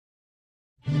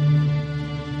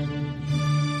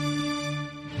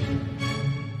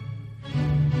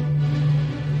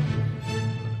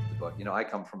I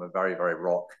come from a very, very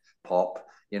rock pop,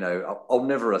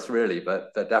 omnivorous really,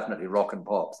 but definitely rock and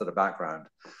pop sort of background.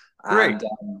 Great.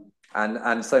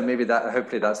 And so maybe that,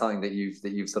 hopefully that's something that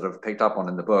you've sort of picked up on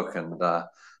in the book, and that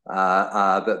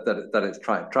it's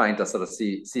trying to sort of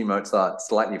see Mozart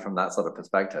slightly from that sort of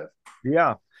perspective.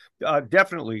 Yeah,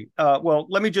 definitely. Well,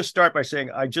 let me just start by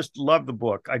saying I just love the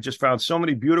book. I just found so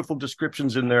many beautiful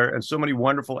descriptions in there and so many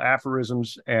wonderful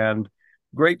aphorisms and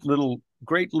great little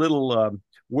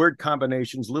word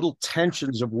combinations, little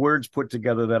tensions of words put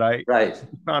together that I Right.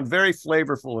 found very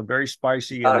flavorful and very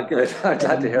spicy. Oh, good. I'm glad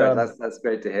to And hear it. That's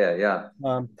great to hear. Yeah.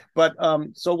 but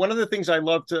so one of the things I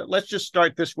love to let's just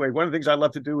start this way. One of the things I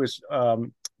love to do is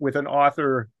with an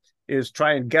author is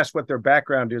try and guess what their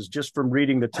background is just from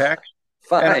reading the text.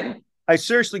 And Fine. I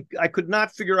seriously, I could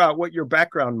not figure out what your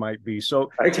background might be.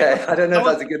 So Okay. I don't know if tell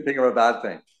us, that's a good thing or a bad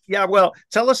thing. yeah, well,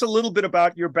 tell us a little bit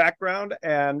about your background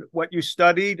and what you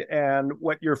studied and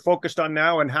what you're focused on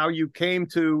now and how you came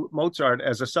to Mozart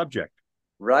as a subject.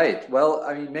 Right. Well,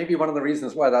 I mean, maybe one of the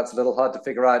reasons why that's a little hard to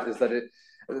figure out is that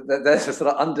there's a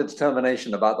sort of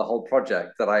underdetermination about the whole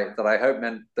project that I hope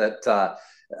meant that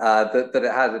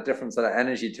it had a different sort of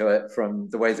energy to it from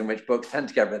the ways in which books tend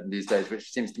to get written these days,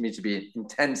 which seems to me to be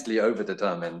intensely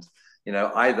overdetermined.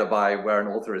 Either by where an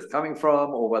author is coming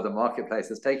from, or where the marketplace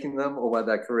is taking them, or where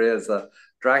their careers are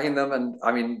dragging them. And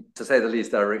I mean, to say the least,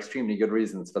 there are extremely good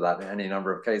reasons for that in any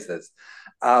number of cases.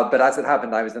 But as it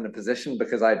happened, I was in a position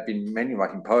because I'd been mainly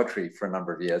writing poetry for a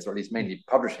number of years, or at least mainly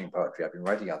publishing poetry. I've been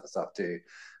writing other stuff too,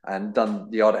 and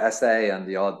done the odd essay and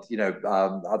the odd,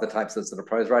 other types of sort of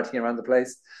prose writing around the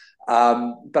place.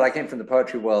 But I came from the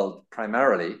poetry world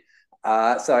primarily.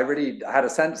 So I really had a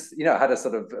sense, had a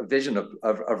sort of a vision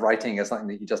of writing as something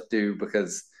that you just do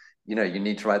because, you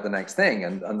need to write the next thing,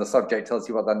 and the subject tells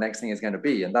you what that next thing is going to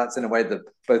be. And that's in a way that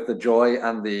both the joy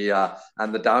and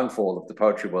the downfall of the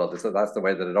poetry world is that that's the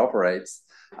way that it operates.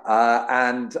 So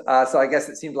I guess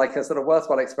it seemed like a sort of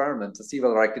worthwhile experiment to see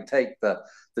whether I could take the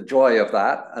joy of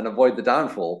that and avoid the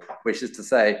downfall, which is to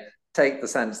say, take the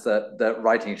sense that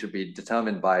writing should be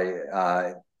determined by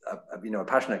a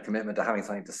passionate commitment to having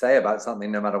something to say about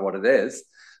something, no matter what it is,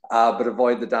 but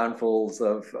avoid the downfalls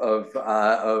of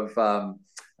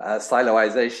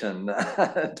siloization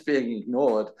and being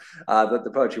ignored that the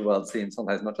poetry world seems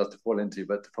sometimes not just to fall into,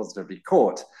 but to positively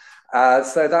court.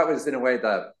 So that was, in a way,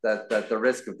 the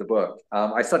risk of the book.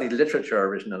 I studied literature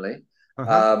originally,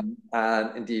 Uh-huh.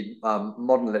 and indeed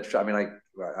modern literature. I mean,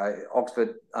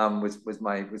 Oxford was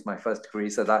my first degree,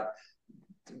 so that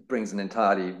brings an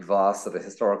entirely vast sort of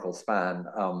historical span.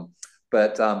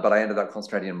 But I ended up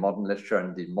concentrating on modern literature and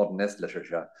indeed modernist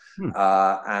literature. Hmm.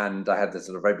 And I had the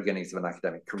sort of very beginnings of an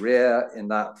academic career in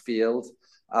that field.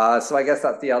 So I guess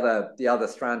that's the other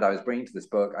strand I was bringing to this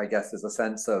book. I guess there's a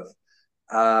sense of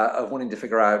wanting to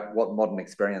figure out what modern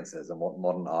experience is and what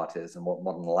modern art is and what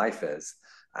modern life is,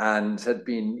 and had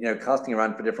been casting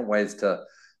around for different ways to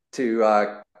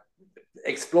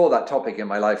explore that topic in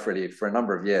my life really for a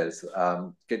number of years,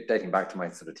 dating back to my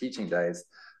sort of teaching days.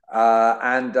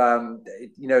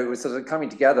 It was sort of coming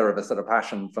together of a sort of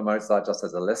passion for Mozart just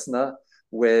as a listener,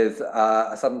 with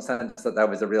a sudden sense that there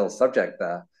was a real subject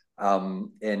there,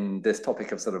 in this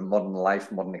topic of sort of modern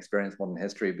life, modern experience, modern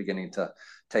history beginning to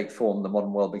take form, the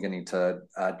modern world beginning to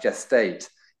gestate,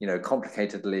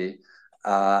 complicatedly,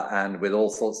 and with all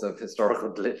sorts of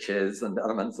historical glitches and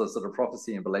elements of sort of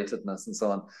prophecy and belatedness and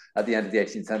so on at the end of the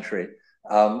 18th century.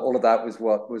 All of that was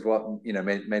what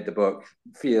made the book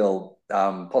feel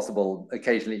possible,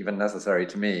 occasionally even necessary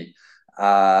to me.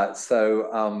 But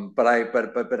on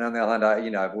the other hand,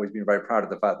 I've always been very proud of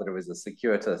the fact that it was a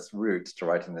circuitous route to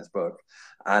writing this book,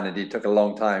 and indeed took a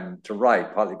long time to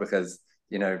write, partly because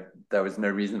there was no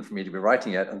reason for me to be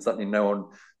writing it, and certainly no one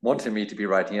wanted me to be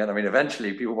writing it. I mean,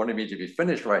 eventually people wanted me to be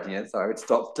finished writing it, so I would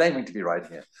stop claiming to be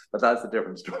writing it. But that's a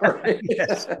different story.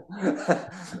 Yes.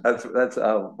 That's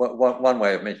one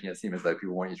way of making it seem as though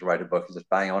people want you to write a book is just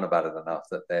bang on about it enough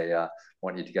that they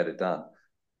want you to get it done.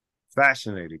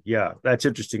 Fascinating. Yeah, that's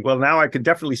interesting. Well, now I can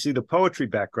definitely see the poetry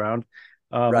background.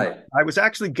 Right. I was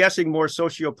actually guessing more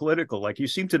socio-political. Like you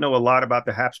seem to know a lot about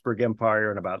the Habsburg Empire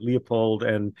and about Leopold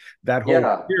and that whole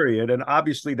Yeah. period. And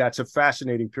obviously, that's a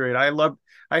fascinating period.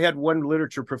 I had one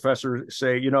literature professor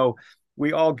say,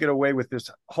 we all get away with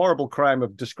this horrible crime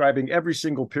of describing every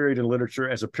single period in literature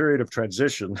as a period of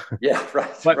transition. Yeah. Right.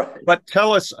 but Right. but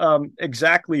tell us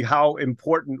exactly how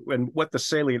important and what the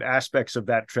salient aspects of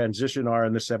that transition are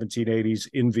in the 1780s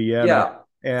in Vienna. Yeah.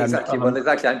 And Exactly. Well,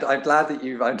 exactly. I'm glad that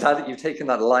you've taken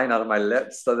that line out of my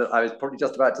lips, so that I was probably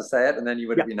just about to say it, and then you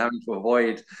would yeah, have been having to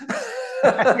avoid.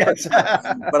 yes,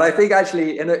 But I think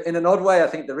actually, in an odd way, I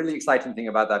think the really exciting thing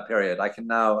about that period, I can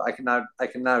now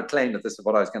claim that this is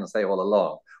what I was going to say all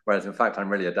along. Whereas in fact, I'm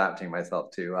really adapting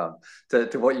myself to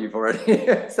what you've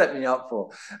already set me up for.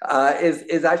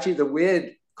 Is actually the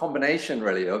weird combination,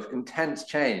 really, of intense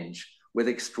change with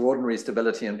extraordinary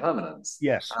stability and permanence.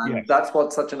 yes, And yes. that's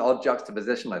what's such an odd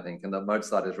juxtaposition, I think, and that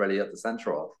Mozart is really at the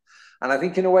center of. And I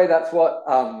think, in a way, that's what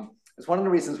it's one of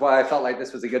the reasons why I felt like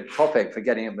this was a good topic for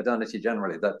getting at modernity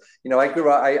generally. That, I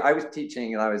grew up, I was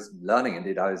teaching and I was learning,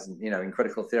 indeed, I was, in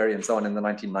critical theory and so on in the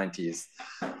 1990s.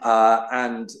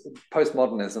 And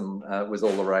postmodernism was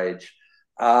all the rage.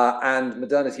 And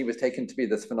modernity was taken to be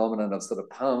this phenomenon of sort of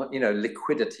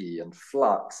liquidity and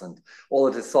flux and all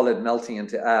that is solid melting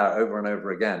into air over and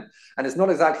over again. And it's not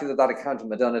exactly that account of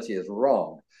modernity is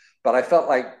wrong, but I felt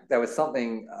like there was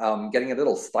something getting a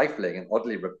little stifling and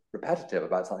oddly repetitive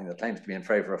about something that claims to be in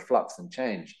favor of flux and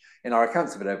change in our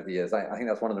accounts of it over the years. I think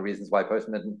that's one of the reasons why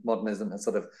postmodernism has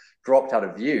sort of dropped out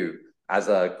of view as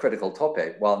a critical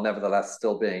topic, while nevertheless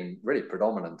still being really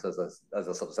predominant as a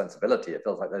sort of sensibility. It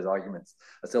feels like those arguments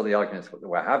are still the arguments that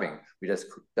we're having. We just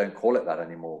don't call it that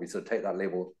anymore. We sort of take that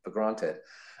label for granted.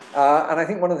 And I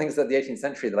think one of the things that the 18th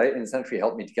century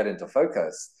helped me to get into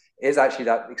focus is actually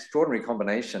that extraordinary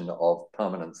combination of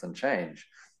permanence and change,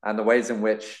 and the ways in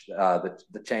which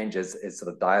the change is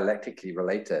sort of dialectically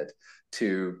related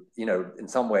to, in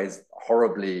some ways,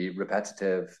 horribly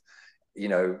repetitive,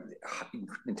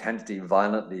 intensely,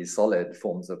 violently solid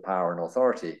forms of power and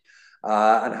authority,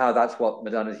 and how that's what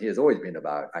modernity has always been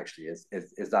about. Actually, is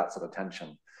that sort of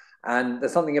tension. And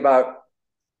there's something about,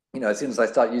 as soon as I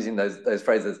start using those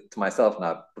phrases to myself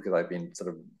now, because I've been sort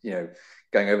of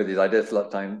going over these ideas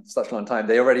for such a long time,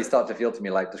 they already start to feel to me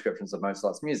like descriptions of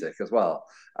Mozart's music as well.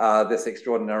 This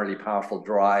extraordinarily powerful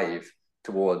drive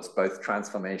towards both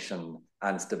transformation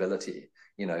and stability.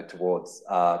 Towards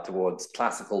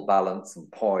classical balance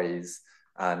and poise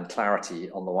and clarity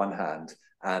on the one hand,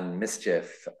 and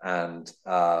mischief and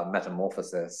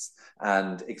metamorphosis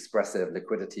and expressive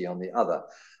liquidity on the other.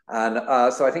 And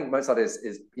so I think Mozart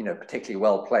is particularly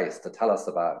well placed to tell us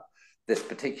about this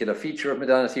particular feature of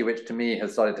modernity, which to me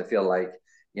has started to feel like,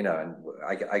 and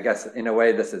I guess in a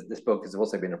way this book has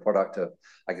also been a product of,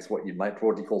 I guess, what you might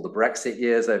broadly call the Brexit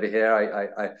years over here.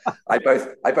 I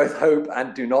both hope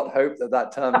and do not hope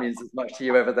that term means as much to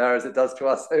you over there as it does to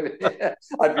us over here.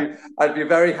 I'd be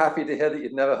very happy to hear that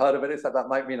you'd never heard of it, except that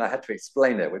might mean I had to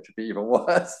explain it, which would be even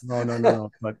worse. No.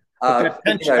 But that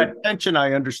tension,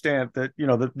 I understand that,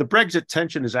 the Brexit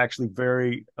tension is actually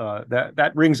very,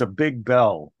 that rings a big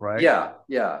bell, right? Yeah.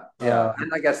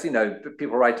 And I guess,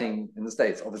 people writing in the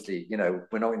States, obviously,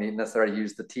 we're not going to necessarily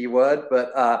use the T word,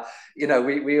 but,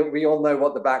 we all know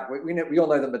what we all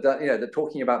know that, that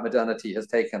talking about modernity has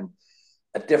taken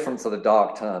a different sort of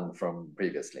dark turn from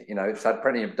previously. It's had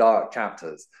plenty of dark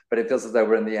chapters, but it feels as though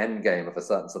we're in the end game of a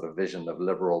certain sort of vision of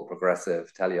liberal,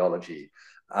 progressive teleology.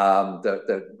 We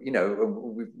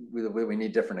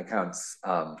need different accounts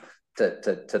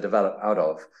to develop out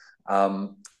of,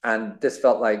 and this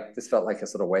felt like a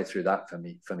sort of way through that for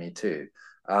me too.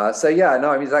 So yeah,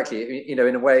 no, I mean, exactly. In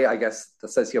a way, I guess the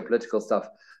socio-political stuff,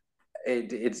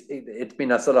 it's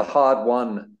been a sort of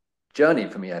hard-won journey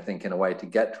for me, I think, in a way, to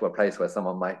get to a place where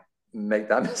someone might make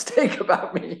that mistake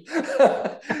about me.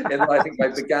 And I think I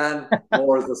began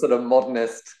more as a sort of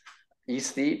modernist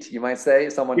aesthete, you might say,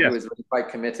 someone who was really quite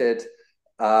committed,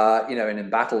 in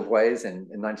embattled ways in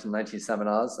 1990s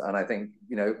seminars. And I think,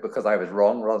 because I was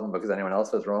wrong rather than because anyone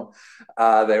else was wrong,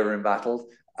 they were embattled,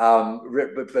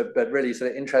 but really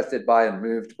sort of interested by and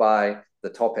moved by the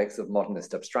topics of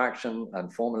modernist abstraction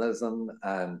and formalism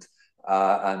and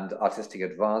artistic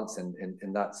advance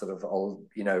in that sort of old,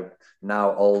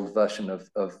 now old version of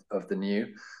the new.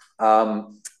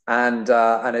 And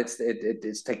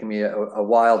it's taken me a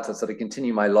while to sort of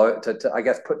continue to I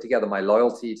guess put together my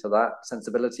loyalty to that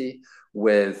sensibility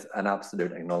with an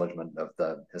absolute acknowledgement of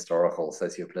the historical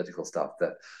socio-political stuff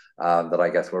that I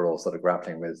guess we're all sort of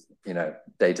grappling with,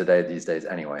 day to day these days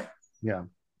anyway. Yeah.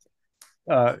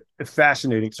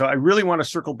 Fascinating. So I really want to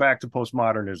circle back to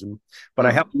postmodernism, but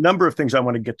I have a number of things I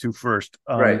want to get to first.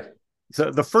 Right. So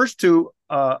the first two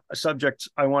subjects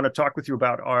I want to talk with you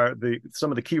about are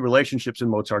some of the key relationships in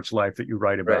Mozart's life that you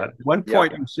write about. Right. At one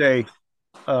point, you say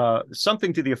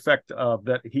something to the effect of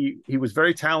that he was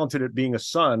very talented at being a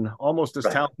son, almost as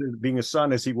talented at being a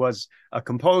son as he was a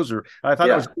composer. I thought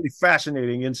that was a really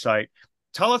fascinating insight.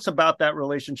 Tell us about that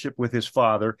relationship with his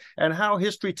father and how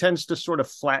history tends to sort of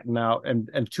flatten out and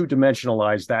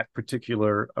two-dimensionalize that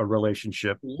particular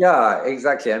relationship. Yeah,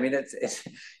 exactly. I mean,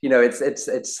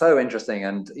 it's so interesting,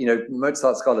 and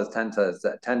Mozart scholars tend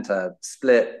to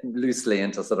split loosely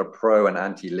into sort of pro and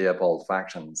anti-Leopold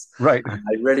factions. Right. And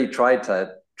I really tried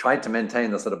to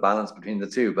maintain the sort of balance between the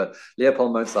two. But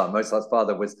Leopold Mozart, Mozart's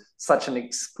father, was such an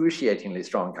excruciatingly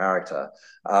strong character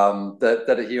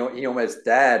that he almost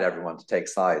dared everyone to take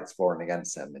sides for and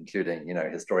against him, including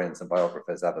historians and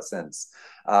biographers ever since.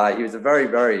 He was a very,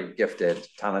 very gifted,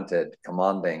 talented,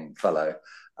 commanding fellow.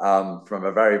 From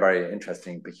a very, very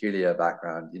interesting, peculiar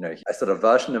background, a sort of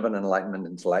version of an Enlightenment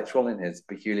intellectual in his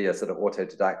peculiar sort of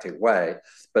autodidactic way,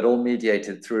 but all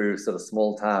mediated through sort of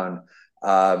small town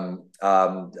a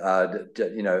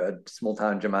small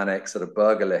town Germanic sort of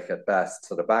Bürgerlich at best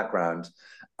sort of background,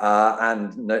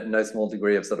 and no small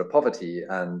degree of sort of poverty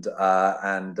and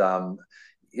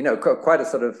quite a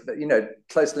sort of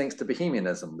close links to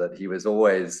bohemianism that he was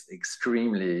always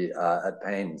extremely at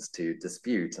pains to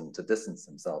dispute and to distance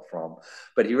himself from.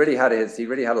 But he really had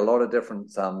a lot of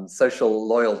different social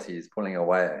loyalties pulling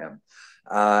away at him.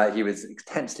 He was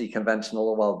intensely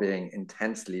conventional while being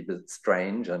intensely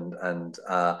strange and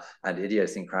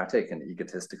idiosyncratic and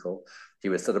egotistical. He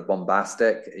was sort of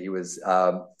bombastic. He was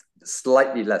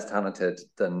slightly less talented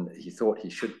than he thought he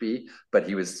should be, but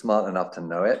he was smart enough to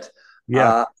know it.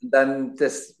 Yeah. Then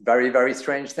this very, very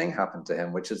strange thing happened to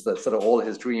him, which is that sort of all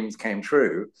his dreams came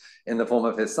true in the form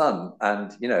of his son.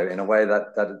 And, in a way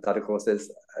that of course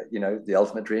is, the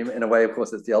ultimate dream. In a way, of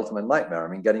course, it's the ultimate nightmare.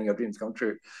 I mean, getting your dreams come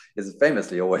true is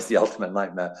famously always the ultimate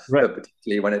nightmare, Right. but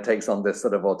particularly when it takes on this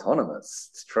sort of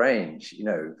autonomous, strange,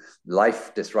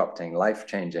 life-disrupting,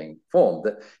 life-changing form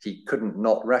that he couldn't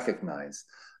not recognize.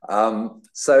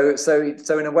 So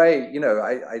in a way,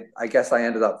 I guess I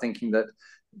ended up thinking that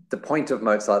the point of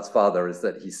Mozart's father is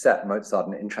that he set Mozart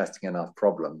an interesting enough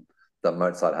problem that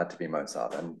Mozart had to be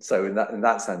Mozart, and so in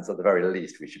that sense, at the very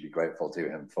least, we should be grateful to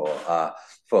him for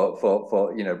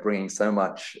bringing so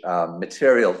much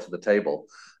material to the table.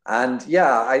 And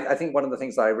yeah, I think one of the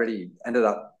things that I really ended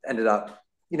up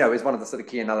is one of the sort of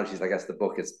key analogies I guess the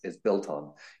book is built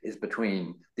on, is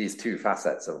between these two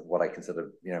facets of what I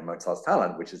consider Mozart's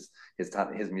talent, which is his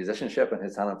musicianship and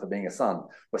his talent for being a son,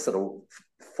 were sort of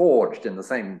forged in the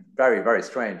same very, very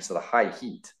strange sort of high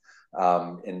heat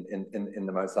in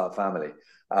the Mozart family.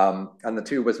 And the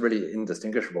two was really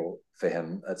indistinguishable for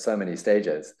him at so many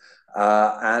stages.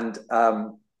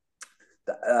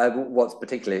 What's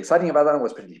particularly exciting about that and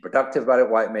what's particularly productive about it,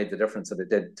 why it made the difference that it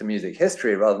did to music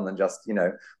history rather than just,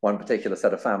 one particular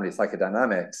set of family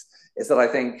psychodynamics, is that I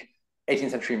think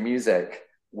 18th century music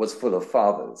was full of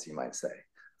fathers, you might say.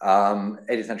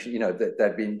 18th century,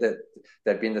 there'd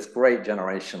been this great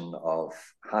generation of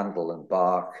Handel and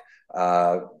Bach,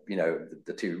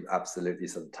 the two absolutely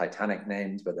sort of titanic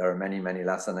names, but there are many, many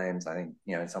lesser names, I think,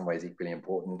 in some ways equally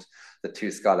important. The two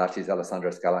Scarlattis,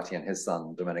 Alessandro Scarlatti and his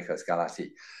son, Domenico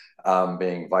Scarlatti,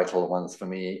 being vital ones for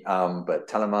me, but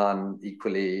Telemann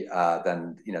equally,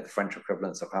 then, the French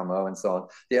equivalents of Rameau and so on.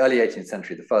 The early 18th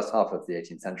century, the first half of the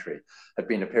 18th century, had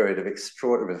been a period of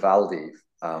extraordinary Vivaldi,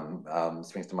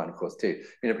 springs to mind, of course, too.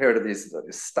 Been a period of these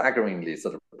staggeringly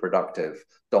sort of productive,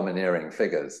 domineering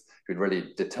figures who'd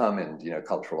really determined,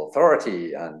 cultural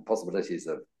authority and possibilities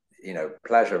of,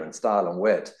 pleasure and style and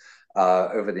wit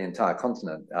over the entire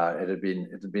continent. It had been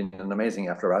an amazing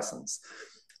efflorescence.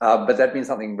 But there'd been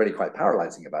something really quite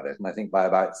paralyzing about it. And I think by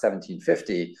about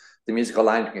 1750, the musical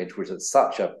language was at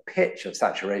such a pitch of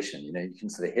saturation. You can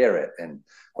sort of hear it in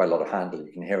quite a lot of Handel.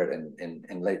 You can hear it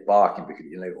in late Bach.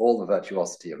 All the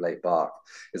virtuosity of late Bach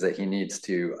is that he needs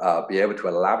to be able to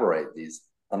elaborate these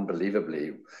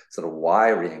unbelievably sort of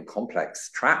wiry and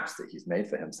complex traps that he's made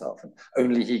for himself, and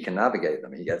only he can navigate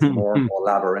them. He gets more and more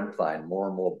labyrinthine, more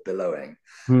and more billowing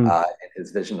in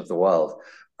his vision of the world.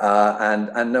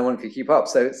 And no one could keep up.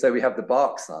 So we have the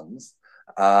Bach sons,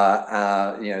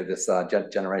 this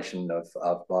generation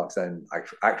of Bach's own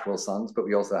actual sons, but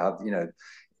we also have,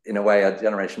 in a way, a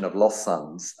generation of lost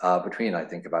sons between, I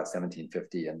think, about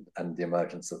 1750 and the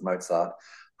emergence of Mozart.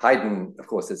 Haydn, of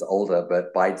course, is older,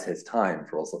 but bides his time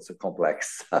for all sorts of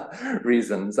complex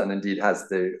reasons, and indeed has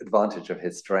the advantage of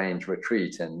his strange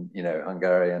retreat in,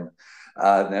 Hungarian.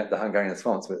 The Hungarian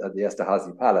swamps at the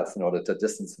Esterházy Palace in order to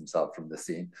distance himself from the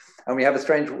scene. And we have a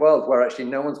strange world where actually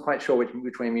no one's quite sure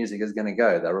which way music is going to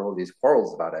go. There are all these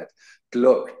quarrels about it.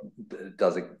 Gluck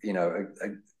does an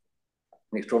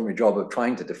extraordinary job of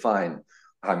trying to define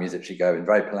how music should go in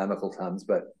very polemical terms,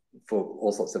 but for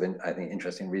all sorts of, I think,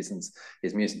 interesting reasons.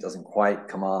 His music doesn't quite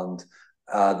command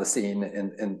the scene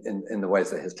in the ways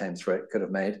that his claims for it could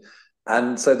have made.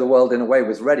 And so the world, in a way,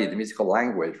 was ready. The musical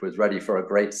language was ready for a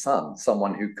great son,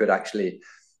 someone who could actually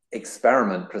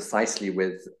experiment precisely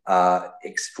with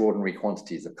extraordinary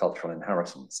quantities of cultural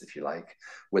inheritance, if you like,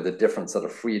 with a different sort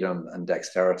of freedom and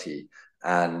dexterity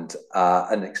and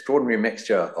an extraordinary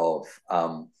mixture of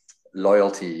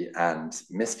loyalty and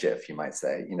mischief, you might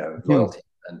say, loyalty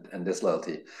and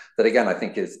disloyalty. That again, I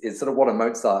think is sort of what a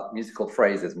Mozart musical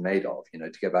phrase is made of.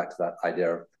 To go back to that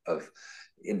idea of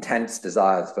intense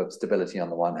desires for stability on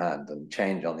the one hand and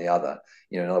change on the other.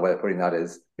 Another way of putting that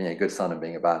is being a good son and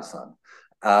being a bad son.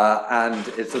 And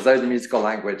it's as though the musical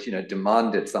language,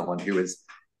 demanded someone who was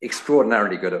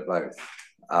extraordinarily good at both.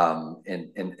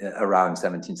 In around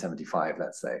 1775,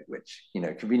 let's say, which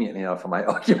conveniently enough for my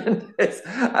argument is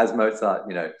as Mozart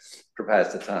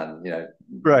prepares to turn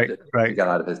right to get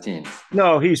out of his teens.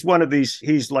 No, he's one of these.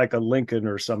 He's like a Lincoln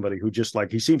or somebody who just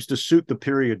he seems to suit the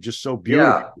period just so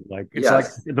beautifully. Like it's like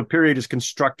the period is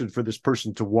constructed for this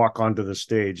person to walk onto the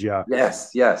stage. Yeah.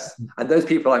 Yes. And those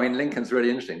people, I mean, Lincoln's really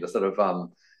interesting. The sort of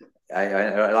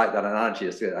I like that analogy.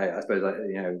 I suppose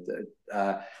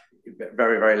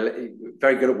very, very,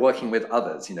 very good at working with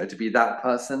others. To be that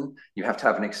person, you have to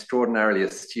have an extraordinarily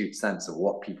astute sense of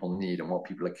what people need and what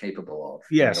people are capable of.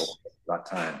 Yes, at that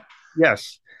time.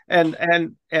 Yes, and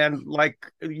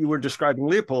like you were describing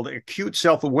Leopold, acute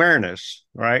self-awareness,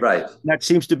 right? Right. That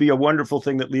seems to be a wonderful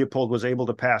thing that Leopold was able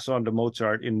to pass on to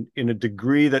Mozart in a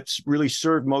degree that's really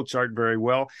served Mozart very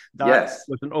well.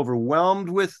 Wasn't overwhelmed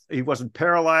with, he wasn't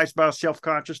paralyzed by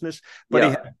self-consciousness,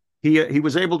 but he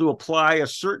was able to apply a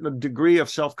certain degree of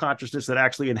self-consciousness that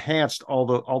actually enhanced all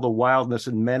the wildness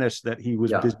and menace that he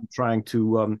was busy trying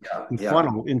to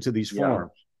funnel into these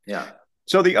forms. Yeah.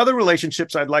 So the other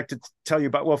relationships I'd like to tell you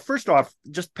about, well, first off,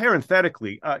 just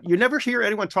parenthetically, you never hear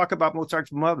anyone talk about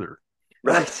Mozart's mother.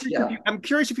 Right. I'm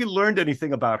curious if you learned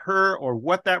anything about her or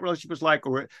what that relationship was like,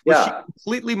 or was she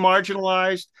completely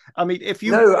marginalized? I mean, if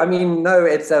you no, I'm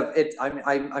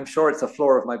sure it's a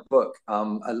flaw of my book,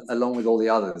 along with all the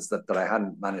others that I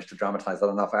hadn't managed to dramatize that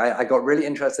enough. I got really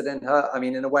interested in her. I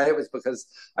mean, in a way, it was because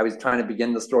I was trying to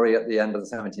begin the story at the end of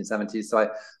the 1770s. So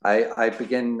I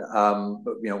begin,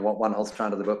 one whole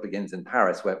strand of the book begins in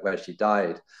Paris, where she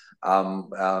died. On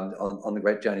the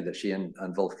great journey that she and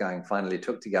Wolfgang finally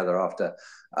took together after,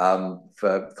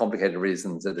 for complicated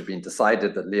reasons, it had been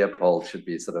decided that Leopold should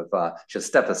be should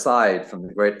step aside from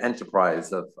the great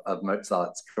enterprise of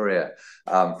Mozart's career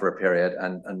for a period,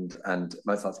 and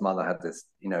Mozart's mother had this,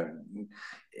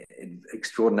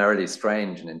 extraordinarily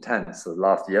strange and intense the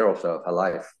last year or so of her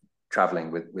life, traveling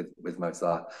with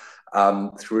Mozart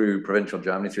through provincial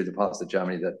Germany, through the parts of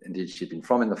Germany that indeed she'd been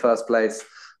from in the first place.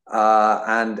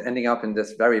 And ending up in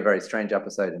this very, very strange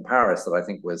episode in Paris that I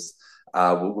think was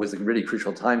a really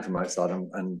crucial time for Mozart,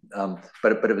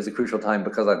 but it was a crucial time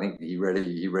because I think he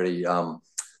really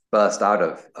burst out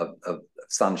of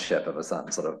sonship of a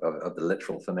certain sort of the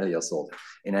literal familiar sort.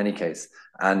 In any case,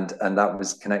 and that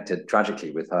was connected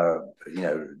tragically with her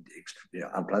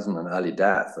unpleasant and early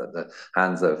death at the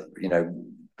hands of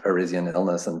Parisian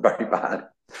illness and very bad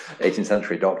 18th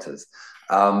century doctors.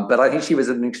 But I think she was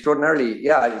an extraordinarily,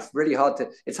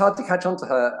 it's hard to catch on to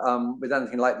her with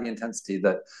anything like the intensity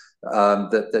that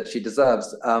she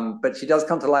deserves. But she does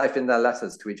come to life in their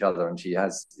letters to each other, and she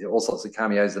has all sorts of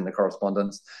cameos in the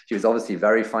correspondence. She was obviously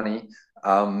very funny.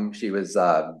 She was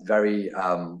very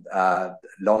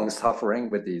long-suffering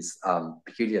with these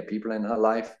peculiar people in her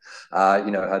life.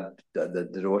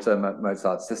 The daughter,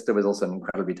 Mozart's sister, was also an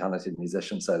incredibly talented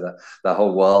musician, so that the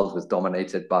whole world was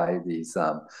dominated by these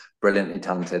brilliantly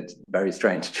talented, very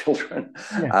strange children.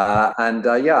 I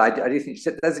do think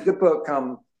there's a good book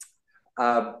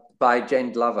by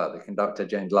Jane Glover, the conductor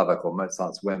Jane Glover, called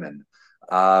Mozart's Women,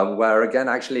 where again,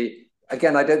 I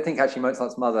don't think actually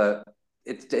Mozart's mother.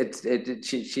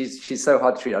 She's so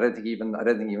hard to treat. I don't think even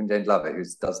Jane Glover, who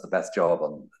does the best job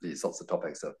on these sorts of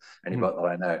topics of any book that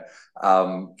I know,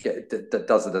 that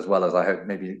does it as well as I hope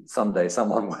maybe someday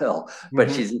someone will. But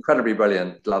she's incredibly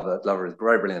brilliant. Glover is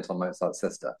very brilliant on Mozart's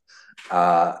sister,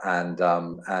 and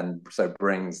so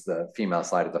brings the female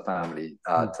side of the family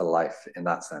to life in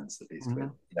that sense, at least with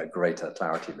greater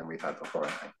clarity than we've had before, I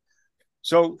think.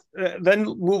 So then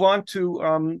move on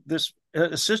to this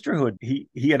sisterhood.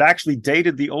 He had actually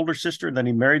dated the older sister, and then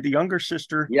he married the younger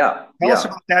sister. Tell us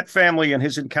about that family and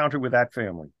his encounter with that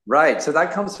family. Right. So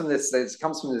that comes from this.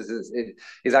 It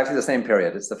is actually the same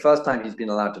period. It's the first time he's been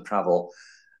allowed to travel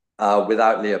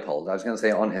without Leopold. I was going to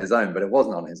say on his own, but it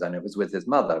wasn't on his own. It was with his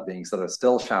mother, being sort of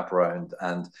still chaperoned,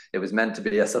 and it was meant to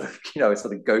be a sort of, a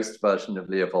sort of ghost version of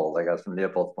Leopold, I guess, from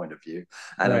Leopold's point of view,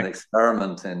 and an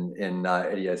experiment in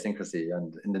idiosyncrasy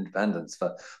and in independence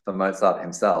for Mozart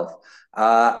himself.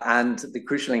 And the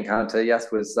crucial encounter,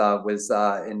 yes, was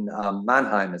in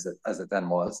Mannheim, as it then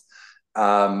was.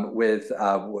 Where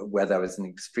there was an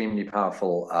extremely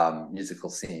powerful musical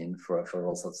scene for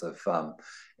all sorts of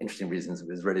interesting reasons. It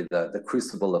was really the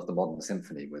crucible of the modern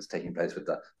symphony was taking place with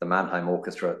the Mannheim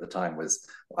Orchestra at the time, was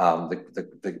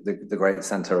the great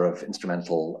center of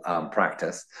instrumental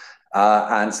practice.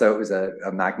 And so it was a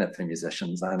magnet for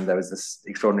musicians. And there was this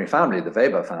extraordinary family, the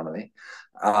Weber family,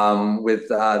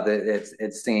 with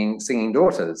its singing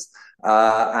daughters.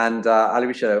 And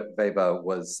Aloysia Weber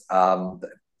was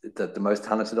the most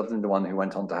talented of them, the one who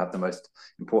went on to have the most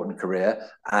important career,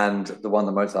 and the one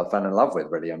that Mozart fell in love with,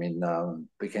 really. I mean,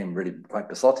 became really quite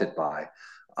besotted by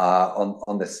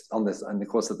on this in the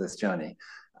course of this journey.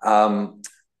 It's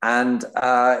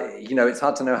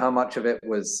hard to know how much of it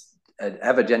was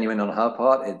ever genuine on her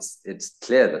part. It's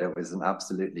clear that it was an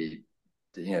absolutely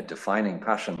defining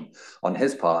passion on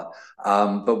his part,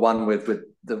 but one with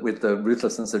the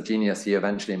ruthlessness of genius he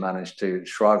eventually managed to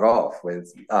shrug off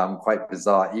with quite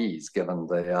bizarre ease, given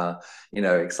the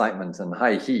excitement and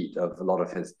high heat of a lot of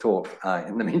his talk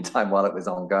in the meantime while it was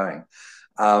ongoing.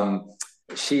 The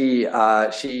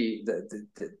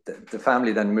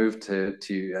family then moved to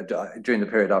during the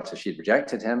period after she'd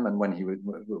rejected him, and when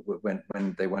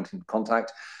they went into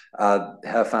contact,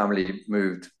 her family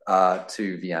moved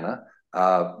to Vienna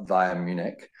via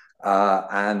Munich.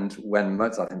 And when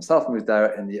Mozart himself moved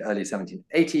there in the early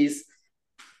 1780s,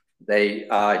 he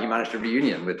managed a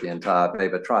reunion with the entire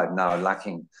Weber tribe, now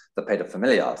lacking the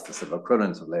paterfamilias, the sort of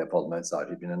equivalent of Leopold Mozart,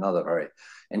 who'd been another very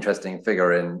interesting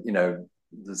figure in,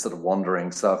 the sort of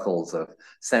wandering circles of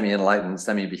semi-enlightened,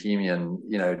 semi-bohemian,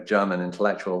 German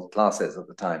intellectual classes at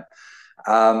the time.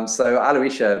 So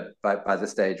Aloysia, by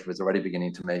this stage, was already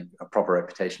beginning to make a proper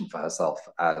reputation for herself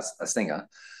as a singer.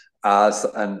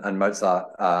 And Mozart,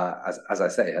 as I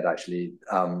say, had actually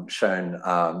shown,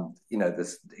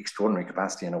 this extraordinary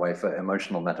capacity in a way for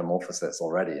emotional metamorphosis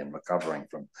already, and recovering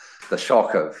from the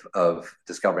shock of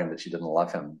discovering that she didn't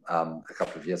love him a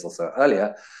couple of years or so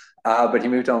earlier. But he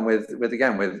moved on with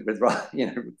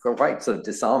quite sort of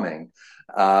disarming,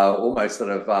 almost sort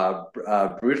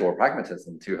of brutal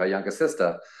pragmatism to her younger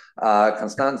sister,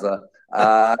 Constanza.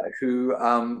 Who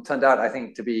turned out, I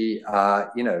think, to be,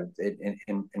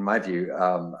 in my view,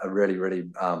 a really, really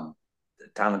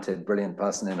talented, brilliant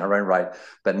person in her own right,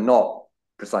 but not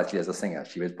precisely as a singer.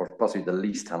 She was possibly the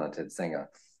least talented singer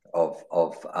of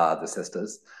the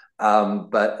sisters,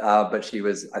 but she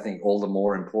was, I think, all the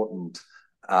more important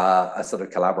a sort of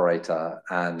collaborator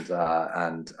and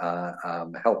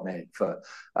helpmate for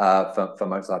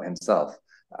Mozart himself.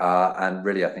 And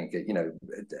really, I think,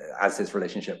 as his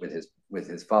relationship with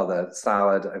his father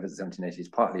soured over the 1780s,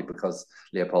 partly because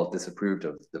Leopold disapproved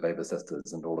of the Weber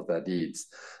sisters and all of their deeds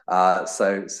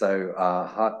heartily,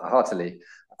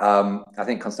 I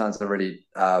think Constanza really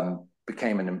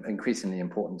became an increasingly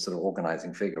important sort of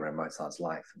organizing figure in Mozart's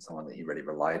life, and someone that he really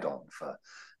relied on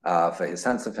for his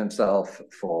sense of himself,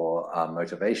 for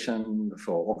motivation,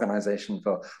 for organization,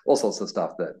 for all sorts of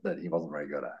stuff that he wasn't very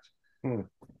good at.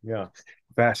 Yeah.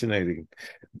 Fascinating.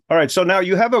 All right. So now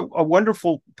you have a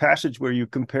wonderful passage where you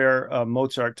compare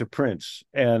Mozart to Prince,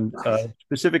 and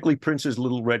specifically Prince's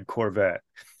Little Red Corvette.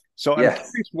 So I'm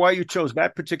curious why you chose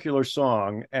that particular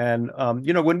song. And,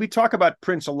 when we talk about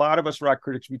Prince, a lot of us rock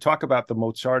critics, we talk about the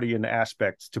Mozartian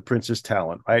aspects to Prince's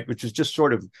talent, right? Which is just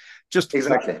sort of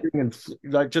exactly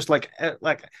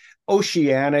like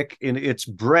oceanic in its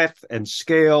breadth and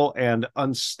scale and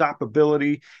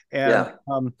unstoppability. And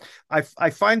I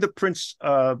find the Prince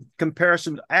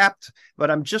comparison apt, but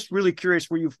I'm just really curious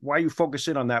why you focus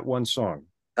in on that one song.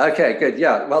 Okay, good.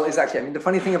 Yeah, well, exactly. I mean, the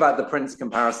funny thing about the Prince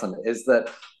comparison is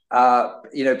that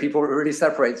people really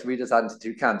separate readers out into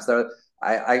two camps.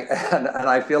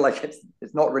 I feel like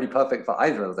it's not really perfect for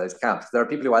either of those camps. There are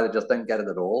people who either just don't get it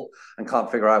at all and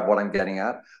can't figure out what I'm getting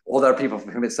at, or there are people for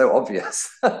whom it's so obvious.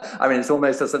 I mean, it's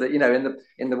almost a sort of,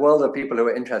 in the world of people who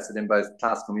are interested in both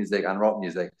classical music and rock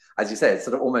music, as you say, it's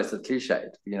sort of almost a cliched,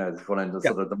 it's one of the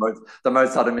sort of the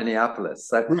Mozart of Minneapolis.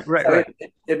 So, right.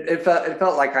 It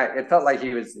felt like it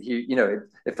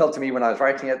felt to me when I was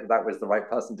writing it that was the right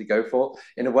person to go for.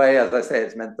 In a way, as I say,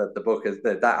 it's meant that the book is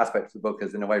that aspect of the book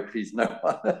is in a way pleased no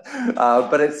one.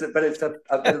 But it's a bit of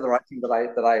the writing that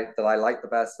I like the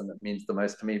best, and that means the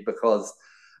most to me because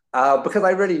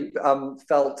I really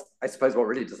felt, I suppose what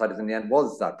really decided in the end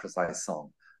was that precise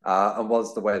song. and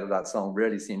was the way that that song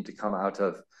really seemed to come out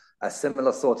of a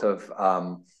similar sort of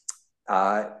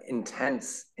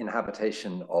intense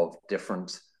inhabitation of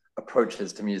different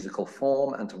approaches to musical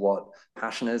form and to what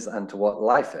passion is and to what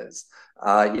life is.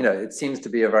 It seems to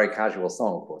be a very casual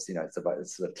song, of course. It's about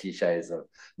sort of cliches of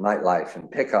nightlife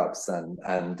and pickups and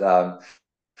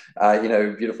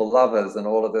beautiful lovers and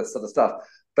all of this sort of stuff.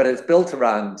 But it's built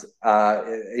around, as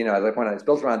I point out, it's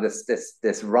built around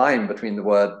this rhyme between the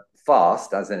word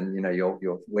fast, as in,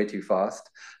 you're way too fast,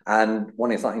 and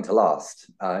wanting something to last.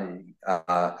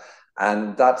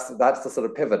 And that's the sort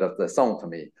of pivot of the song for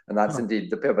me. And that's indeed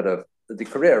the pivot of the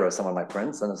career of someone like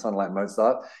Prince and someone like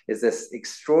Mozart, is this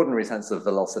extraordinary sense of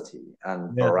velocity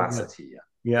and veracity.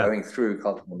 Going through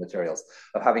cultural materials,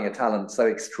 of having a talent so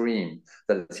extreme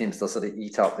that it seems to sort of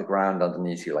eat up the ground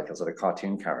underneath you like a sort of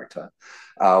cartoon character,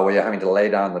 where you're having to lay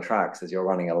down the tracks as you're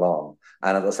running along.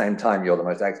 And at the same time, you're the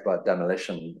most expert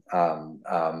demolition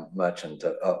merchant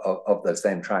of those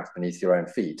same tracks beneath your own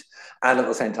feet. And at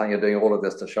the same time, you're doing all of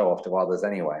this to show off to others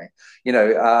anyway.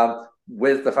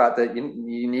 With the fact that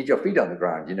you need your feet on the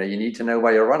ground, you need to know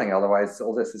where you're running. Otherwise,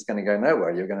 all this is going to go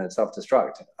nowhere. You're going to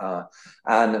self-destruct. I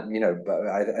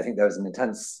think there was an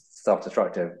intense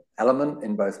self-destructive element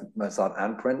in both Mozart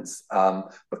and Prince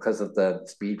because of the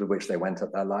speed with which they went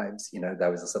at their lives.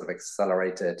 There was a sort of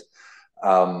accelerated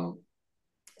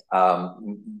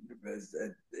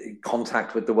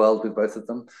contact with the world with both of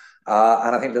them.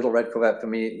 And I think Little Red Corvette, for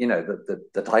me,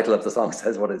 the title of the song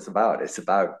says what it's about. It's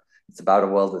about a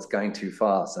world that's going too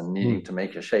fast and needing to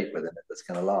make a shape within it that's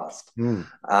going to last. And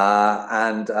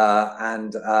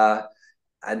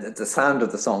the sound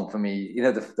of the song for me,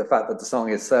 the fact that the song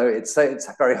is it's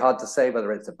very hard to say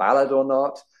whether it's a ballad or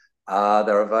not.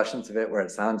 There are versions of it where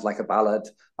it sounds like a ballad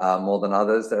more than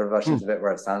others. There are versions of it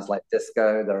where it sounds like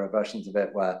disco. There are versions of it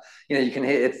where, you can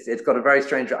hear it's got a very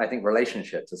strange, I think,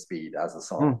 relationship to speed as a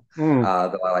song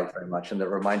that I like very much, and that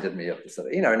reminded me of the sort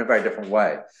of, in a very different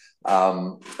way,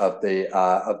 of the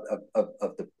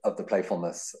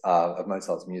playfulness of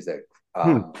Mozart's music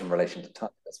in relation to time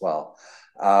as well.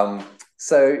 And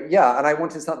I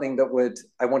wanted something that would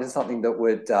I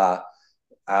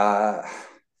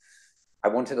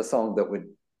wanted a song that would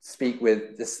speak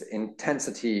with this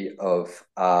intensity of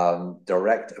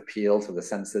direct appeal to the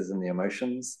senses and the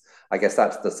emotions. I guess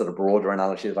that's the sort of broader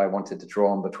analogy that I wanted to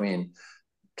draw on between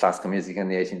classical music in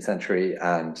the 18th century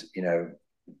and,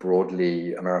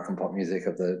 broadly American pop music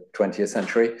of the 20th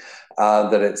century.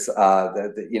 That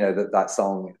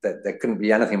song, that there couldn't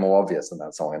be anything more obvious than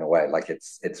that song in a way. Like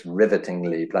it's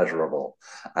rivetingly pleasurable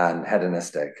and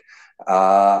hedonistic.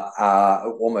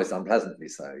 Almost unpleasantly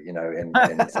so,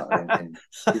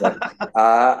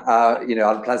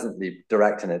 unpleasantly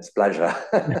direct in its pleasure.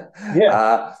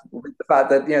 With the fact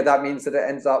that that means that it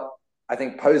ends up, I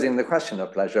think, posing the question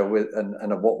of pleasure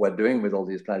and of what we're doing with all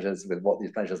these pleasures, with what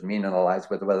these pleasures mean in our lives,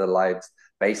 whether lives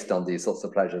based on these sorts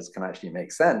of pleasures can actually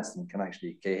make sense and can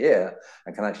actually cohere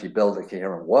and can actually build a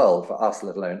coherent world for us,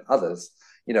 let alone others.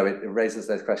 It raises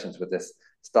those questions with this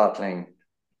startling,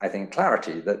 I think,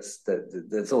 clarity that's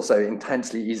also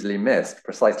intensely easily missed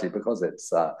precisely because it's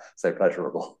so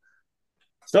pleasurable.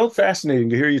 So fascinating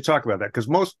to hear you talk about that, because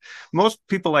most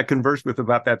people I converse with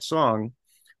about that song,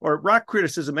 or rock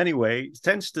criticism anyway,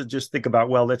 tends to just think about,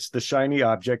 well, that's the shiny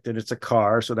object and it's a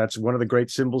car. So that's one of the great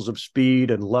symbols of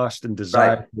speed and lust and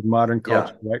desire in modern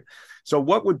culture, right? So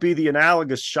what would be the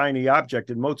analogous shiny object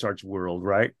in Mozart's world,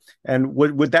 right? And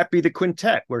would that be the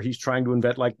quintet, where he's trying to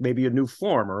invent like maybe a new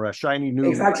form or a shiny new...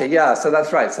 Exactly, yeah. So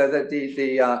that's right. So that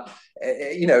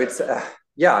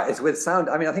it's with sound.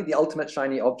 I mean, I think the ultimate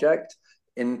shiny object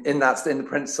in the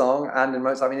Prince song and in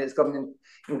Mozart, I mean, it's got an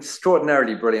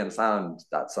extraordinarily brilliant sound,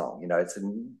 that song. It's a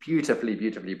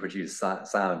beautifully produced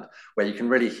sound where you can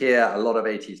really hear a lot of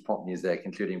 80s pop music,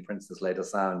 including Prince's later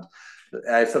sound,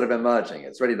 sort of emerging.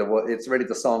 It's really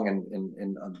the song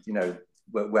in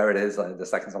where it is, the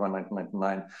second song in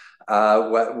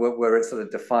 1999, where it sort of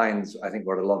defines, I think,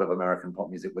 what a lot of American pop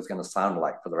music was going to sound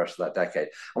like for the rest of that decade.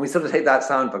 And we sort of take that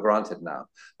sound for granted now,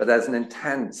 but there's an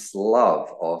intense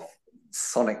love of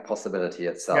sonic possibility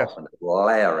itself, and of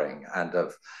layering and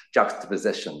of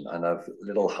juxtaposition and of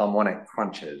little harmonic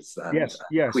crunches and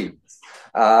tweaks.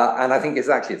 And I think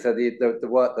exactly, so the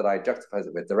work that I juxtapose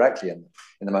it with directly in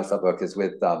the Mozart book is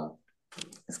with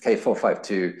this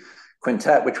K452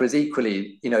 quintet, which was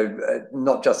equally,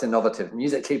 not just innovative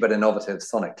musically, but innovative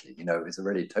sonically. It was a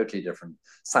really totally different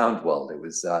sound world. It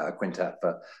was a quintet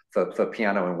for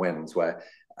piano and winds, where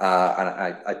and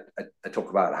I talk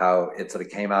about how it sort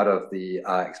of came out of the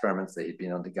experiments that he'd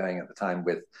been undergoing at the time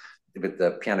with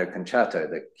the piano concerto,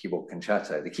 the keyboard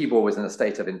concerto. The keyboard was in a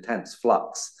state of intense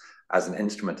flux as an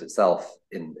instrument itself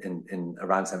in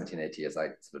around 1780, as I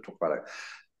sort of talk about it.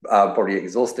 Probably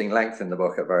exhausting length in the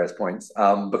book at various points,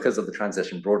 because of the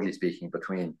transition, broadly speaking,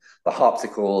 between the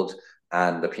harpsichord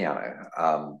and the piano,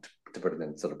 to put it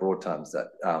in sort of broad terms, that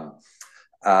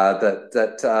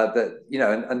you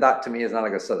know, and that to me is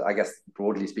analogous to, I guess,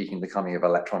 broadly speaking, the coming of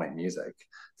electronic music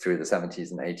through the 70s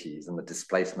and 80s, and the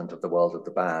displacement of the world of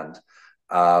the band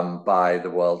by the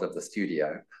world of the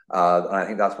studio. And I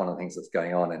think that's one of the things that's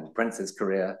going on in Prince's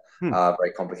career,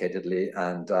 very complicatedly,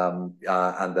 and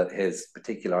that his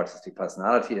particular artistic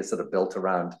personality is sort of built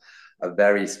around a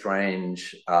very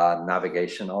strange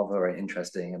navigation of, a very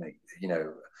interesting and, you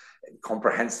know,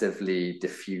 comprehensively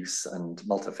diffuse and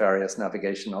multifarious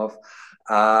navigation of,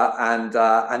 and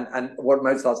what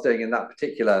Mozart's doing in that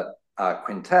particular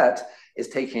quintet is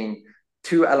taking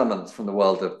two elements from the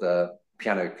world of the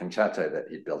piano concerto that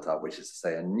he'd built up, which is to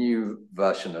say a new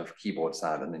version of keyboard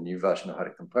sound and a new version of how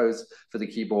to compose for the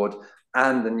keyboard,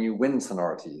 and the new wind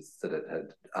sonorities that it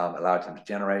had allowed him to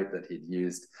generate, that he'd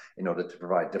used in order to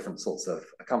provide different sorts of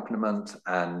accompaniment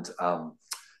and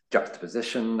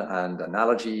juxtaposition and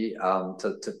analogy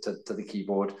to the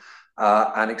keyboard,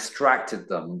 and extracted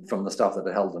them from the stuff that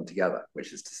had held them together,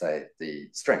 which is to say the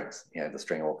strings, you know, the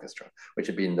string orchestra, which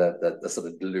had been the sort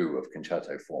of glue of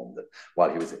concerto form, that while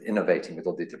he was innovating with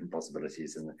all the different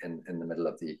possibilities in the middle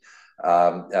of the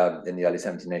in the early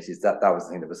 1780s, that was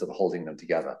the thing that was sort of holding them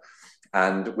together.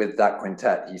 And with that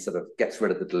quintet, he sort of gets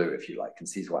rid of the glue, if you like, and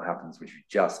sees what happens when you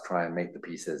just try and make the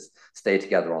pieces stay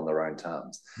together on their own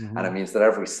terms. Mm-hmm. And it means that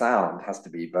every sound has to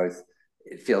be both,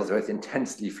 it feels both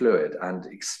intensely fluid and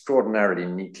extraordinarily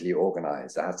neatly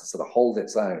organized. It has to sort of hold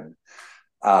its own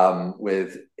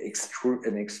with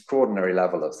an extraordinary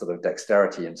level of sort of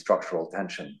dexterity and structural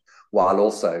tension, while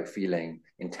also feeling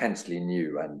intensely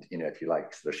new and, you know, if you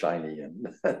like, sort of shiny and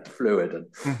fluid and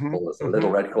all the sort of little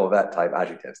red Corvette type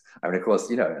adjectives. I mean, of course,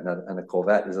 you know, and a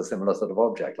Corvette is a similar sort of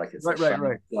object, like it's a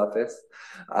shiny surface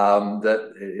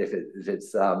that if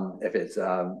it's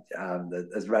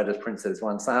as red as Prince's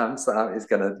one sounds, is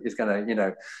gonna, you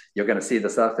know, you're gonna see the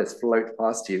surface float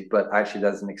past you, but actually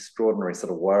there's an extraordinary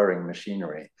sort of whirring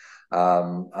machinery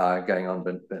going on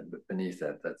beneath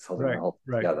it that's holding the whole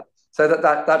together. So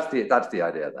that's the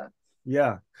idea there.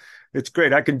 Yeah, it's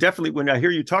great. I can definitely, when I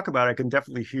hear you talk about it, I can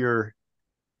definitely hear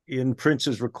in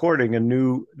Prince's recording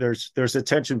there's a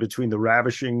tension between the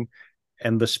ravishing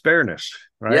and the spareness,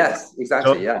 right? Yes,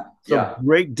 exactly. So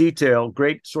great detail,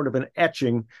 great sort of an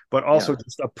etching, but also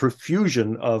just a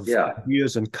profusion of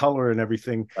ideas and color and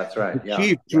everything. That's right.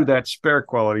 Achieved through that spare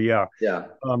quality. Yeah.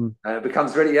 And it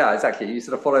becomes really, exactly. You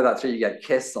sort of follow that through. You get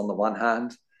Kiss on the one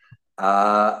hand,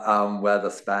 where the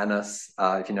spareness,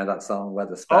 if you know that song, where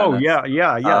the spareness.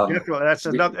 Definitely. That's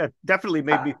that definitely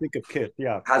made me think of Kiss.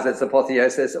 Yeah, has its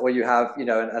apotheosis. Or you have, you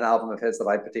know, an album of his that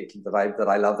I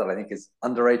love, that I think is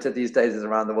underrated these days, is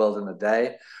Around the World in a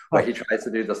Day, where he tries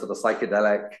to do the sort of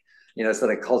psychedelic, you know,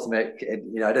 sort of cosmic.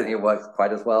 You know, I don't think it works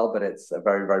quite as well, but it's a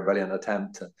very, very brilliant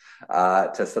attempt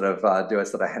to sort of do a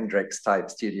sort of Hendrix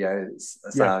type studio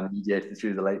sound mediated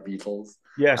through the late Beatles.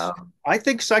 Yes, I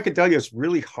think psychedelia is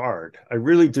really hard. I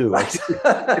really do. I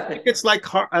think it's like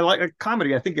I like a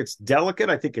comedy. I think it's delicate.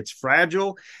 I think it's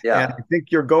fragile. Yeah, and I think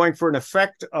you're going for an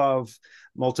effect of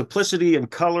multiplicity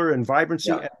and color and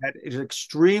vibrancy, and that is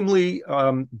extremely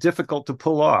difficult to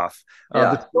pull off.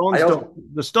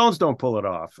 The Stones don't pull it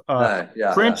off.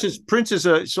 Prince is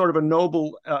a sort of a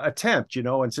noble attempt, you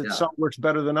know, and some works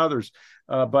better than others.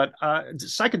 But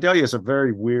psychedelia is a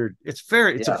very weird. It's a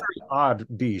very odd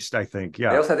beast, I think.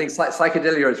 Yeah. I also think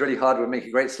psychedelia is really hard. Would make a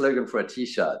great slogan for a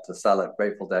T-shirt to sell at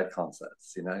Grateful Dead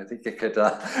concerts. You know, I think it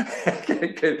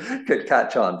could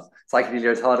catch on.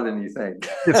 Psychedelia is harder than you think.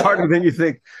 It's harder than you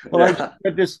think. Well,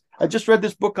 I just read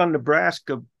this book on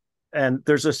Nebraska, and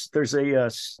there's a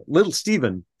Little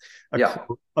Steven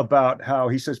about how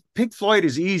he says Pink Floyd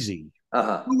is easy.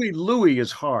 Louie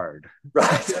is hard.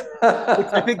 Right. Which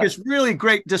I think is really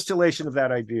great distillation of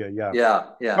that idea.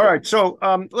 Yeah. All right. So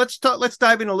let's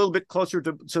dive in a little bit closer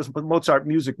to Mozart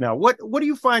music now. What do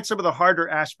you find some of the harder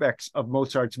aspects of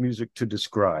Mozart's music to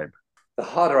describe? The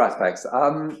harder aspects.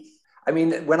 I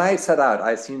mean, when I set out,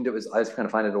 I assumed I was going to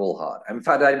find it all hard. In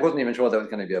fact, I wasn't even sure there was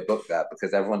going to be a book there,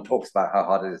 because everyone talks about how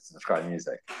hard it is to describe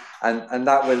music, and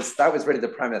that was really the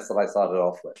premise that I started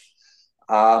off with.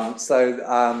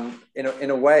 So in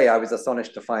a way, I was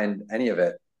astonished to find any of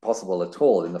it possible at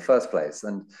all in the first place.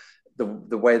 And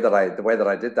the way that I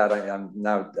did that,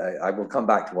 I will come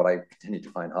back to what I continue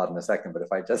to find hard in a second. But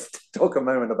if I just talk a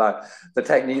moment about the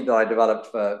technique that I developed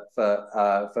for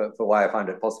why I found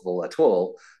it possible at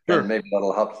all, then maybe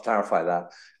that'll help to clarify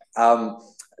that.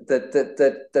 that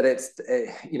it's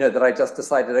that I just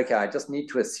decided, okay, I just need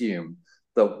to assume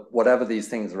that whatever these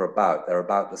things are about, they're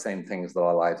about the same things that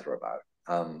our lives are about.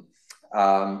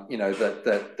 That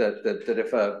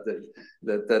if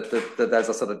that there's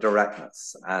a sort of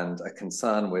directness and a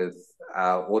concern with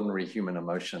ordinary human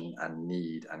emotion and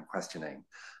need and questioning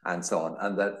and so on,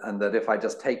 and that if I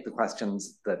just take the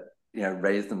questions that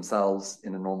raise themselves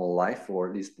in a normal life, or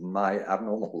at least in my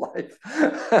abnormal life,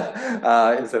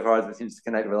 insofar as it seems to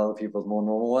connect with other people's more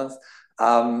normal ones,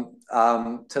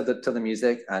 to the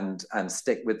music and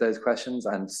stick with those questions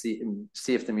and see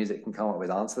if the music can come up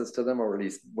with answers to them, or at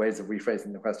least ways of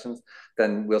rephrasing the questions,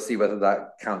 then we'll see whether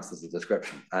that counts as a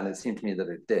description. And it seemed to me that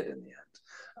it did in the end.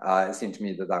 It seemed to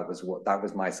me that that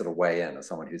was my sort of way in, as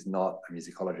someone who's not a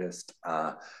musicologist,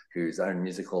 whose own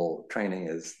musical training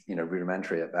is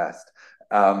rudimentary at best.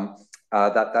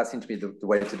 That seemed to be the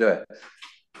way to do it.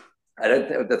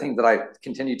 The thing that I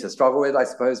continued to struggle with, I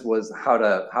suppose, was how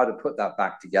to put that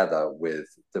back together with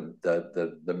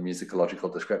the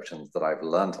musicological descriptions that I've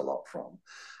learned a lot from,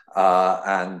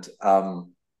 and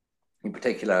in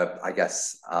particular, I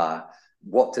guess,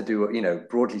 what to do.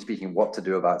 Broadly speaking, what to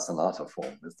do about sonata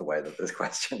form is the way that this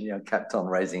question kept on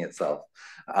raising itself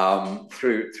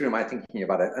through my thinking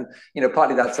about it, and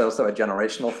partly that's also a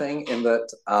generational thing in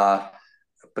that.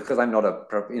 Because I'm not a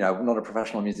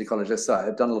professional musicologist, so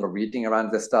I've done a lot of reading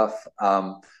around this stuff.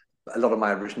 A lot of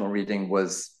my original reading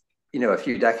was, a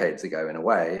few decades ago in a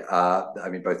way.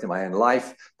 Both in my own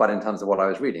life, but in terms of what I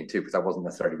was reading too, because I wasn't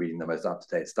necessarily reading the most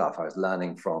up-to-date stuff. I was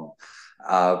learning from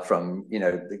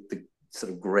the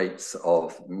sort of greats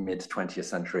of mid-20th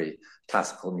century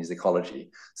classical musicology.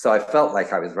 So I felt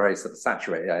like I was very sort of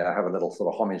saturated. I have a little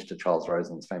sort of homage to Charles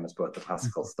Rosen's famous book, The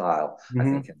Classical Style, I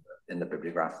think in the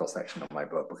bibliographical section of my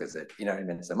book, because it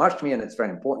meant so much to me, and it's very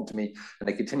important to me, and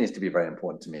it continues to be very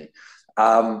important to me.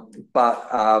 But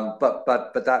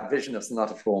that vision of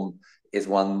sonata form is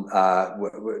one,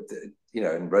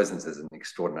 and Rosen's is an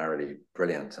extraordinarily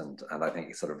brilliant and I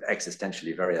think sort of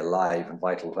existentially very alive and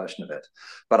vital version of it.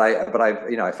 But I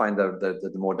find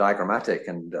the more diagrammatic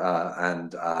and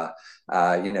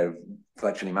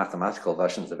virtually mathematical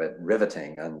versions of it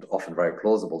riveting and often very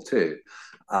plausible too.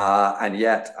 And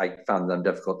yet I found them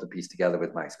difficult to piece together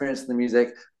with my experience in the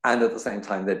music, and at the same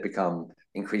time they'd become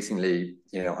increasingly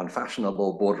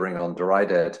unfashionable, bordering on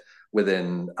derided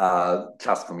within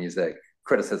classical music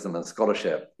criticism and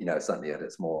scholarship, certainly at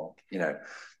its more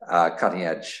cutting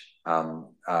edge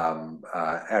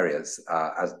areas,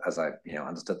 as I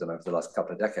understood them over the last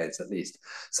couple of decades at least.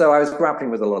 So I was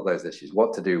grappling with a lot of those issues,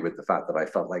 what to do with the fact that I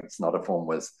felt like sonata form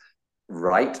was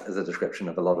right as a description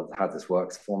of a lot of how this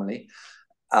works formally,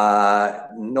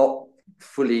 not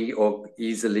fully or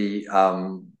easily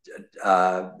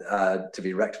to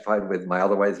be rectified with my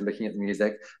other ways of looking at the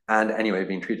music, and anyway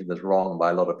being treated as wrong by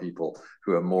a lot of people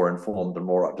who are more informed and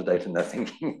more up to date in their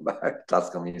thinking about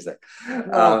classical music.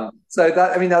 So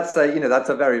that's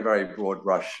a very, very broad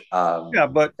brush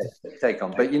but take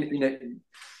on, but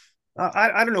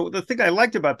I don't know. The thing I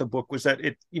liked about the book was that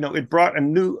it brought a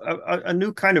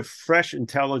new kind of fresh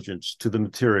intelligence to the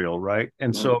material, right?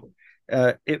 And so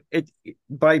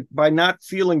by not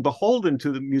feeling beholden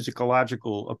to the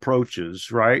musicological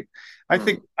approaches, right? I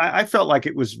think I felt like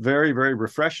it was very, very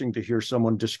refreshing to hear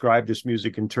someone describe this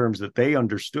music in terms that they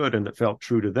understood and that felt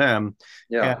true to them.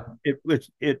 Yeah, and it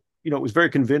was very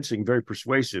convincing, very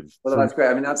persuasive. Well, that's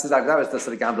great. That was the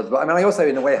sort of gambler's book. I also,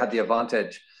 in a way, had the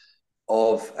advantage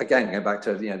of, again, going back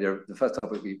to the first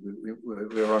topic we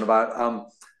were on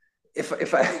about. If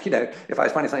I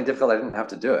was finding something difficult, I didn't have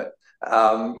to do it.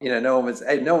 No one was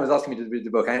asking me to read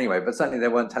the book anyway, but certainly they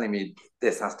weren't telling me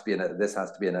this has to be in it, this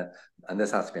has to be in it, and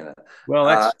this has to be in it. Well,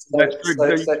 that's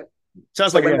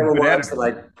sounds like when there were works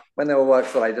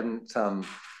that I didn't.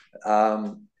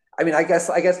 I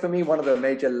guess for me, one of the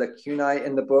major lacunae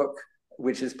in the book,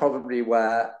 which is probably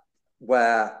where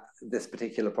this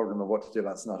particular problem of what to do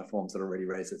about sonata form sort of really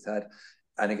raised its head.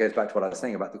 And it goes back to what I was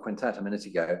saying about the quintet a minute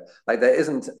ago. Like there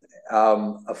isn't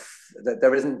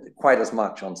quite as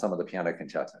much on some of the piano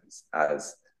concertos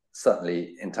as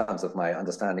certainly in terms of my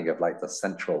understanding of like the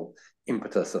central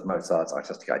impetus of Mozart's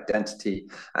artistic identity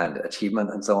and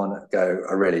achievement and so on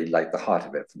are really like the heart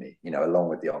of it for me, along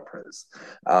with the operas.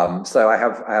 So I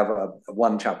have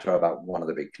one chapter about one of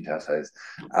the big concertos,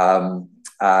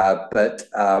 but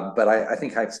I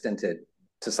think I've stinted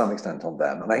to some extent on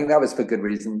them, and I think that was for good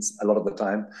reasons. A lot of the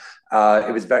time,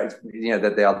 it was very,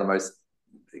 that they are the most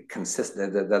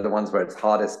consistent. They're the ones where it's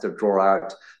hardest to draw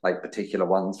out like particular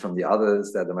ones from the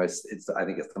others. They're the most. I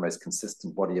think it's the most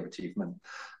consistent body of achievement.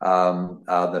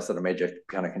 The sort of major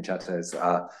piano concertos.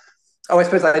 Oh, I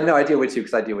suppose I had no idea which two,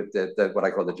 because I deal with the what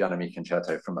I call the Giannini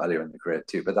concerto from earlier in the career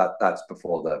too. But that's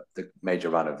before the major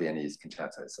run of Viennese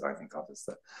concertos that I think of as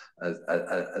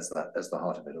the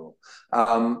heart of it all.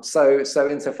 So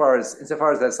insofar as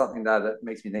there's something there that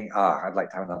makes me think, I'd like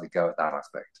to have another go at that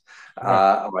aspect.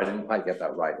 I didn't quite get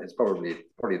that right. It's probably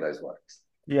those works.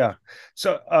 Yeah.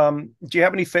 So, do you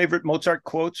have any favorite Mozart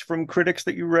quotes from critics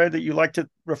that you read that you like to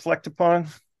reflect upon?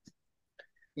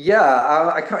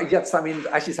 Yeah, I can't. Yes, I mean,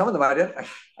 actually, some of them I don't.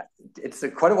 It's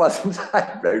quite a while since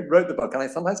I wrote the book, and I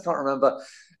sometimes can't remember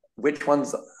which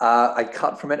ones I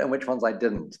cut from it and which ones I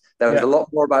didn't. There was Yeah. a lot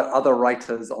more about other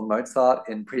writers on Mozart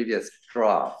in previous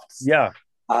drafts. Yeah.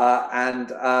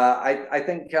 I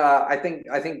think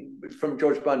from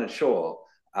George Bernard Shaw,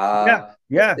 Yeah.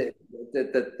 Yeah.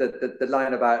 the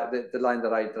line about the line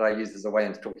that I use as a way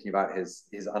into talking about his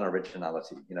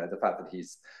unoriginality, the fact that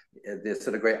he's this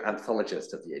sort of great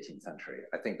anthologist of the 18th century.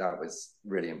 I think that was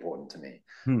really important to me,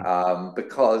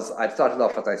 because I started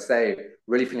off, as I say,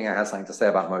 really feeling I had something to say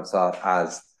about Mozart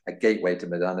as a gateway to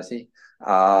modernity,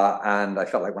 and I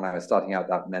felt like when I was starting out,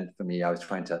 that meant for me I was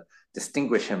trying to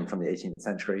distinguish him from the 18th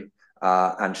century,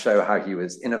 and show how he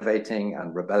was innovating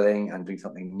and rebelling and doing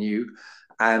something new.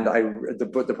 And the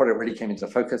project really came into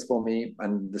focus for me,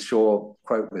 and the Shaw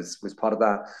quote was part of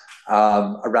that,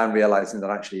 around realizing that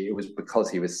actually it was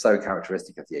because he was so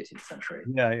characteristic of the 18th century,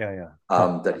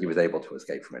 that he was able to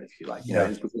escape from it, if you like.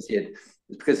 It's because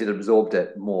he had absorbed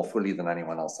it more fully than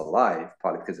anyone else alive,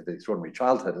 partly because of his extraordinary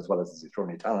childhood as well as his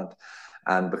extraordinary talent,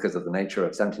 and because of the nature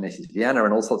of 1780s Vienna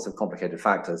and all sorts of complicated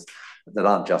factors that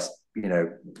aren't just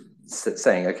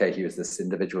saying, okay, he was this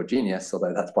individual genius,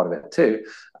 although that's part of it too.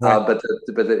 Right. But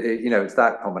it's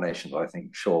that combination that I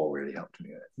think Shaw really helped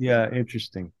me with. Yeah,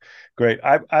 interesting. Great.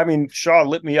 I mean, Shaw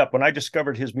lit me up when I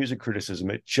discovered his music criticism.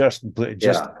 It just lit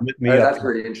me up. That's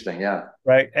really interesting. Yeah.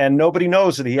 Right. And nobody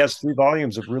knows that he has 3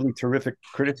 volumes of really terrific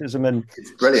criticism, and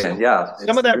it's brilliant. Yeah.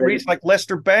 Some of that reads like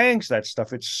Lester Bangs, that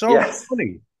stuff. It's so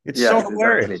funny. It's so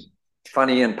hilarious. Exactly.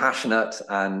 Funny and passionate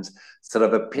and sort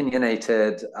of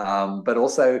opinionated, but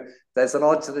also there's an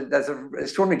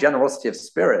extraordinary generosity of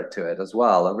spirit to it as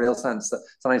well. A real sense that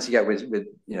sometimes you get with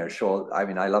Shaw. I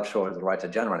mean, I love Shaw as a writer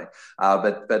generally,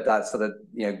 but that sort of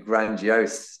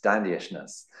grandiose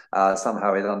dandyishness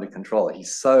somehow is under control.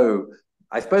 He's so,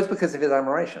 I suppose, because of his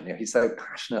admiration. He's so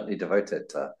passionately devoted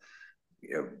to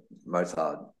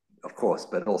Mozart, of course,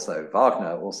 but also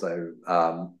Wagner, also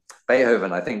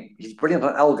Beethoven. I think he's brilliant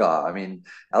on Elgar. I mean,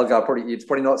 Elgar it's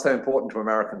probably not so important to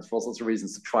Americans for all sorts of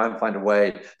reasons to try and find a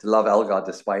way to love Elgar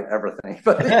despite everything.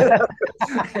 But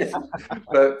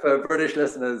for British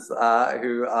listeners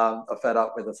who are fed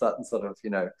up with a certain sort of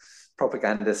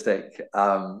propagandistic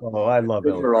I love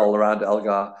rigmarole around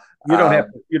Elgar.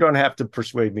 You don't have to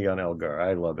persuade me on Elgar.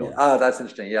 I love Elgar. Oh, that's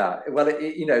interesting. Yeah. Well,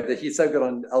 he's so good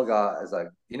on Elgar as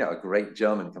a great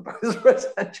German composer,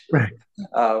 essentially,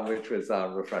 which was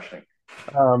refreshing.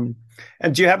 And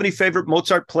do you have any favorite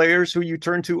Mozart players who you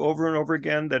turn to over and over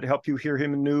again that help you hear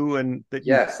him anew? And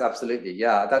yes, absolutely.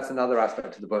 Yeah, that's another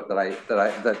aspect of the book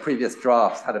that previous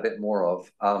drafts had a bit more of.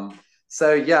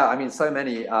 So yeah, I mean, so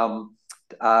many.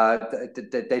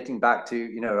 Dating back to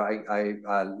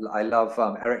I love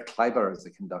Eric Kleiber as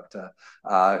a conductor,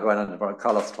 who went under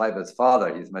Carlos Kleiber's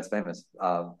father. He's most famous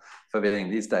for being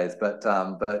these days, but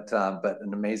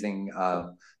an amazing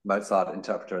Mozart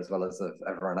interpreter as well as of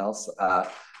everyone else.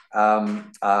 And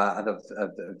of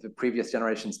the previous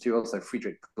generations too, also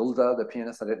Friedrich Gulda, the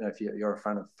pianist. I don't know if you're a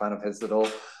fan of his at all,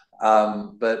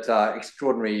 but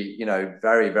extraordinary,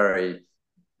 very, very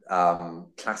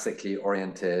classically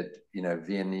oriented,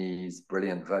 Viennese,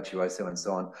 brilliant virtuoso and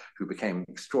so on, who became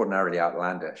extraordinarily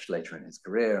outlandish later in his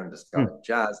career and discovered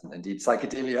jazz and indeed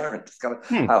psychedelia, and discovered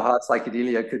how hard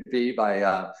psychedelia could be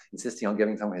by insisting on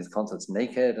giving some of his concerts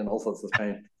naked and all sorts of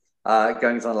strange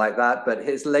goings on like that. But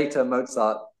his later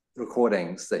Mozart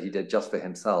recordings that he did just for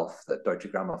himself, that Deutsche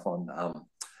Grammophon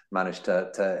managed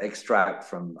to extract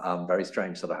from very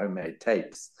strange sort of homemade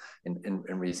tapes in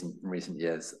recent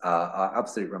years, are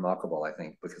absolutely remarkable, I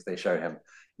think, because they show him,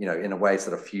 in a way,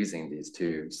 sort of fusing these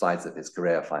two sides of his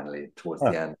career finally towards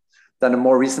the end. Then the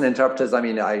more recent interpreters, I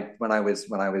mean, when I was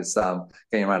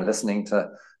going around listening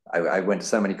to, I went to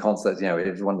so many concerts.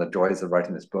 It was one of the joys of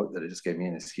writing this book that it just gave me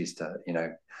an excuse to,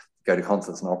 go to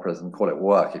concerts and operas and call it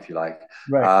work, if you like.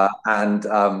 Right.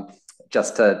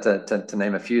 Just to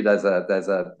name a few, there's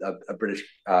a British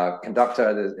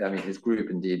conductor. His group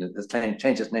indeed has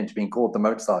changed its name to being called the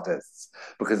Mozartists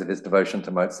because of his devotion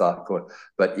to Mozart.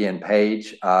 But Ian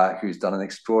Page, who's done an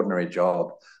extraordinary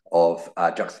job of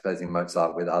juxtaposing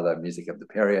Mozart with other music of the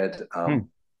period.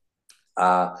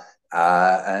 and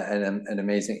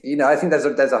amazing. I think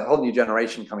there's a whole new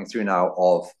generation coming through now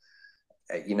of,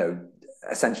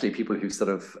 essentially people who sort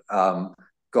of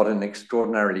got an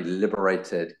extraordinarily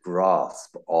liberated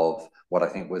grasp of what I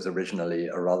think was originally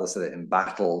a rather sort of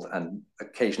embattled and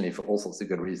occasionally, for all sorts of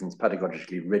good reasons,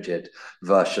 pedagogically rigid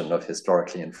version of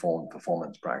historically informed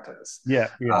performance practice. Yeah.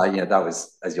 That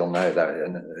was, as you'll know,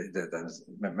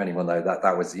 many will know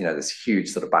that was, this huge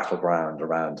sort of battleground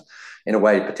around, in a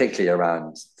way, particularly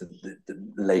around the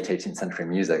late 18th century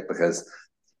music, because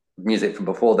music from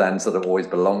before then sort of always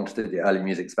belonged to the early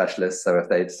music specialists. So if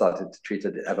they started to treat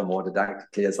it ever more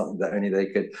didactically as something that only they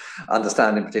could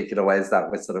understand in particular ways, that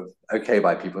was sort of okay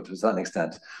by people to a certain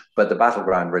extent. But the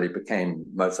battleground really became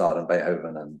Mozart and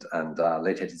Beethoven and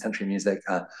late 18th century music.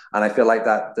 And I feel like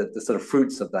that the sort of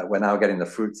fruits of that, we're now getting the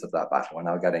fruits of that battle. We're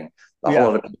now getting a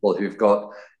whole lot of people who've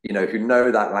got, who know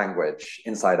that language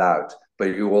inside out,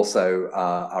 but who also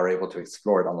are able to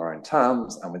explore it on their own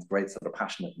terms and with great sort of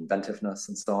passionate inventiveness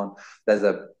and so on. There's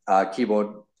a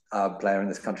keyboard player in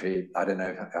this country, I don't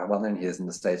know how well known he is in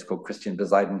the States, called Christian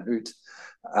Bezuidenhout,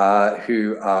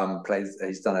 who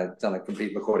he's done a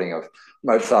complete recording of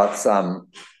Mozart's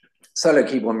solo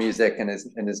keyboard music and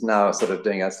is now sort of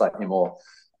doing a slightly more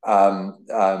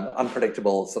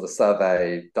unpredictable sort of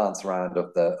survey dance around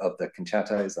of the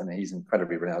concertos, and he's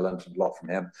incredibly brilliant. I learned a lot from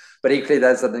him. But equally,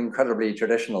 there's an incredibly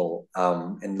traditional,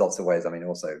 in lots of ways, I mean,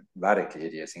 also radically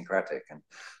idiosyncratic and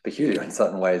peculiar in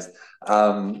certain ways,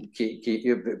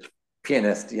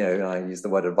 pianist, I use the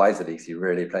word advisedly, because he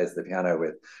really plays the piano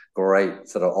with great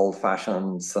sort of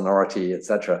old-fashioned sonority,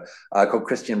 etc. Called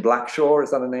Christian Blackshaw.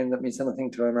 Is that a name that means anything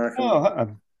to American?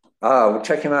 Well,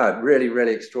 check him out. Really,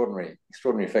 really extraordinary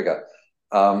figure,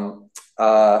 who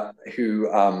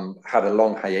had a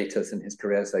long hiatus in his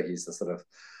career. So he's a sort of,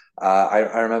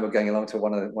 I remember going along to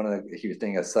he was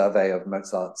doing a survey of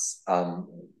Mozart's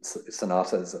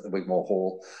sonatas at the Wigmore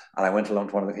Hall, and I went along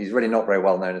to he's really not very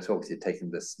well known at all, because he'd taken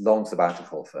this long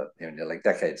sabbatical for, like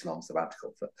decades long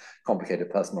sabbatical for complicated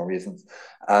personal reasons,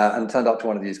 and turned up to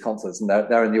one of these concerts, and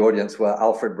there in the audience were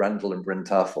Alfred Brendel and Bryn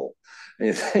Terfel,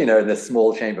 in this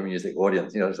small chamber music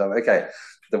audience, so okay,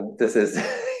 this is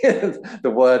the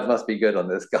word must be good on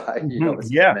this guy.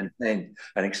 Maintained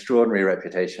an extraordinary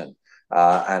reputation.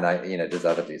 And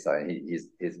deservedly so.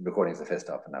 His recordings of his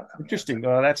stuff are now coming. Interesting.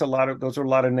 Those are a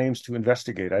lot of names to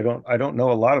investigate. I don't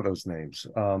know a lot of those names.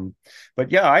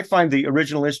 But yeah, I find the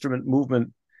original instrument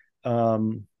movement,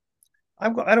 I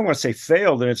don't want to say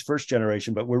failed in its first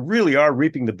generation, but we really are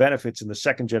reaping the benefits in the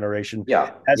second generation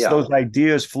as those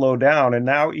ideas flow down. And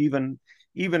now even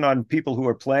on people who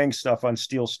are playing stuff on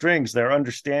steel strings, they're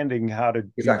understanding how to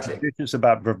be judicious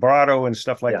about vibrato and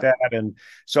stuff like that. And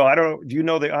so do you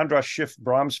know the Andras Schiff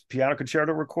Brahms piano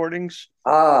concerto recordings?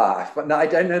 No, I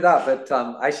don't know that, but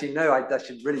actually, no, I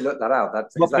should really look that out.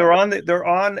 They're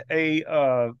on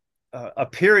a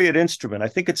period instrument. I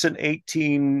think it's an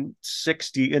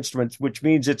 1860 instrument, which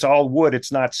means it's all wood.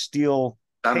 It's not steel.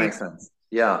 That makes sense.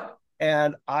 Yeah.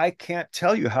 And I can't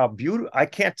tell you how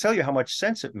much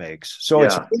sense it makes. So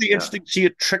it's really interesting to see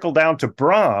it trickle down to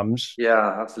Brahms.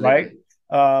 Yeah, absolutely. Right.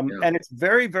 And it's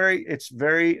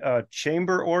very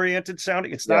chamber oriented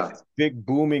sounding. It's not big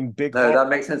booming, big. No, that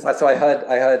makes sense. So I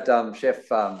heard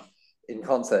Schiff in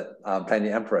concert playing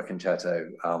the Emperor Concerto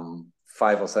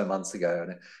 5 or so months ago,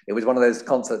 and it was one of those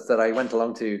concerts that I went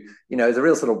along to. It was a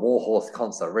real sort of warhorse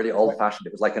concert, really old-fashioned.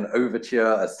 It was like an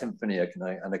overture, a symphony,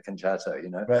 and a concerto.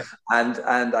 Right.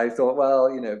 And I thought, well,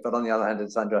 but on the other hand,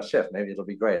 it's Andras Schiff. Maybe it'll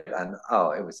be great. And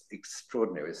it was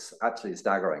extraordinary. It was actually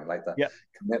staggering, like the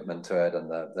commitment to it and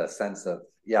the sense of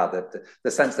the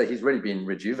sense that he's really been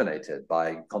rejuvenated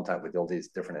by contact with all these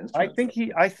different instruments.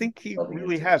 I think he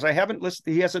really has. I haven't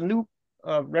listened. He has a new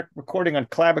recording on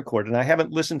clavichord, and I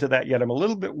haven't listened to that yet. I'm a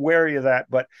little bit wary of that,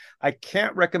 but I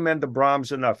can't recommend the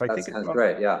Brahms enough. I think it's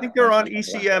great. Yeah, I think they're on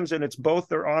ECMs, and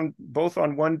they're on both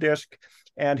on one disc,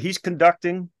 and he's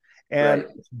conducting, and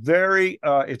it's very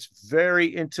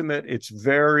intimate. It's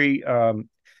very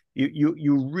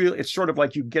you really, it's sort of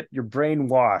like you get your brain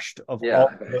washed of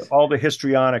all the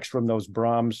histrionics from those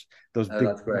Brahms, those big.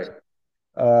 That's great.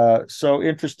 So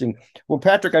interesting. Well,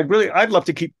 Patrick, I'd love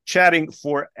to keep chatting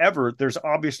forever. There's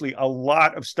obviously a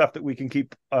lot of stuff that we can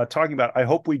keep talking about. I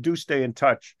hope we do stay in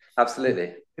touch.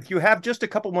 Absolutely. If you have just a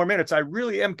couple more minutes, I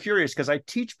really am curious, because I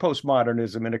teach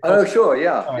postmodernism in a Oh, sure.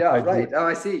 Right. Oh,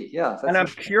 I see. Yeah. And I'm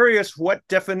curious what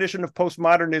definition of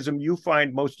postmodernism you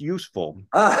find most useful.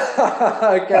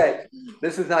 Okay.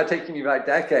 This is now taking me back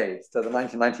decades to the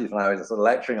 1990s when I was sort of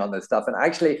lecturing on this stuff. And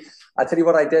actually, I'll tell you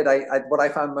what I did. What I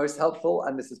found most helpful,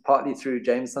 and this is partly through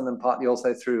Jameson and partly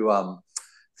also through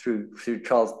through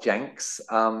Charles Jenks,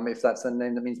 if that's a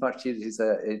name that means much to you. He's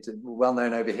a well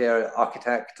known over here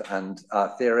architect and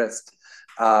theorist.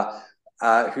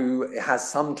 Who has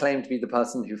some claim to be the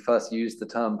person who first used the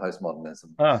term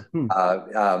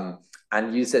postmodernism,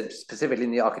 and used it specifically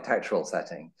in the architectural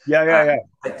setting. Yeah.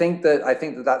 I think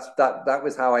that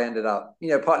was how I ended up.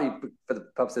 Partly for the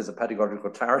purposes of pedagogical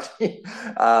clarity,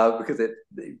 because it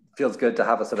feels good to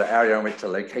have a sort of area in which to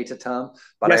locate a term.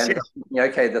 But I ended up thinking,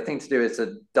 okay, the thing to do is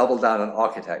to double down on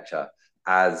architecture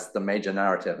as the major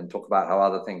narrative and talk about how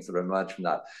other things have emerged from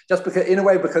that. Just because, in a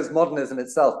way, because modernism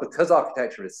itself, because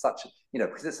architecture is such,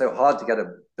 because it's so hard to get a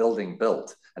building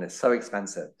built and it's so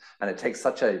expensive and it takes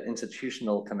such an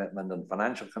institutional commitment and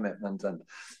financial commitment and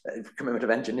commitment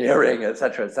of engineering, et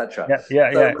cetera, et cetera. So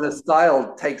when a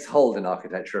style takes hold in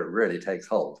architecture, it really takes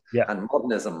hold. And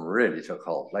modernism really took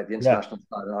hold. Like the international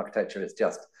style in architecture is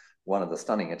just one of the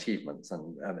stunning achievements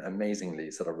and amazingly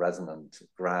sort of resonant,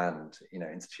 grand,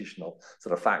 institutional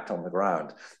sort of fact on the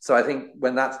ground. So I think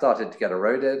when that started to get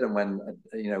eroded and when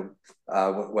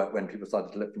people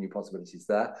started to look for new possibilities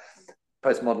there,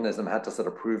 postmodernism had to sort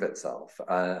of prove itself,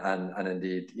 and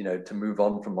indeed, to move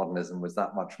on from modernism was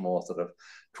that much more sort of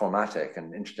traumatic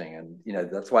and interesting, and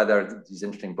that's why there are these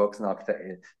interesting books in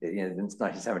architecture. In the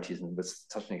 1970s, and was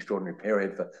such an extraordinary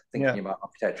period for thinking about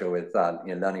architecture with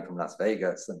Learning from Las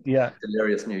Vegas and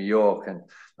Delirious New York and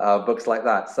books like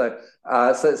that. So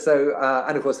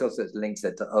and of course also it links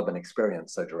it to urban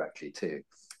experience so directly too.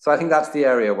 So I think that's the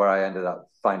area where I ended up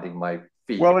finding my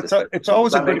feet. Well, it's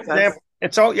always a good example.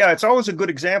 It's always a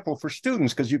good example for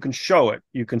students because you can show it.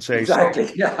 You can say, exactly.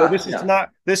 So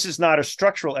this is not a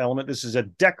structural element. This is a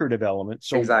decorative element.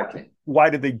 So exactly.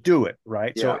 Why did they do it?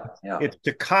 Right. It's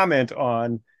to comment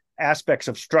on aspects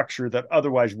of structure that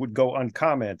otherwise would go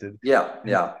uncommented.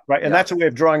 Right. And that's a way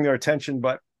of drawing their attention.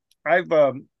 But I've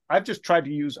just tried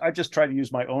to use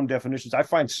my own definitions. I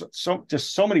find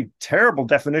so many terrible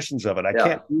definitions of it. I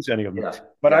can't use any of them.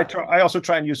 But I also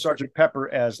try and use Sergeant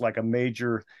Pepper as like a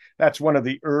major. That's one of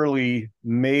the early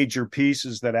major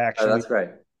pieces that actually that's great.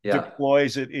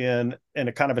 Deploys it in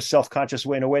a kind of a self-conscious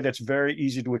way, in a way that's very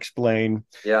easy to explain.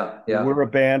 We're a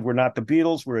band. We're not the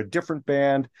Beatles. We're a different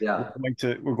band.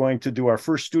 We're going to do our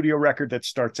first studio record that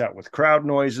starts out with crowd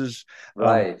noises.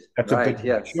 That's a bit of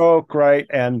a joke, right?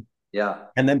 And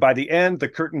then by the end, the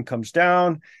curtain comes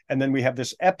down, and then we have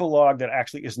this epilogue that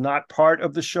actually is not part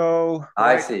of the show.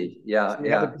 Right? I see. So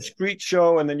you have a discrete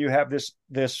show, and then you have this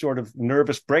sort of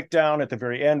nervous breakdown at the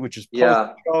very end, which is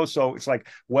post show. So it's like,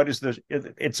 what is this?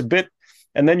 It's a bit,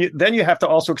 and then you have to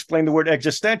also explain the word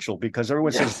existential, because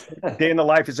everyone says day in the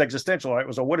life is existential,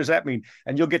 right? So what does that mean?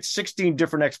 And you'll get 16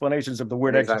 different explanations of the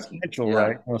word existential,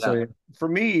 right? So for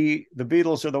me, the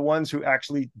Beatles are the ones who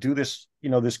actually do this,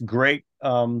 this great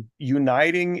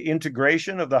uniting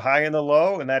integration of the high and the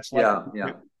low, and that's like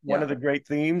one of the great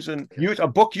themes. And a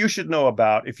book you should know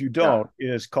about, if you don't,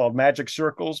 is called Magic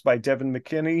Circles by Devin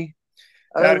McKinney.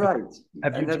 Oh, right.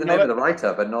 I know the name of the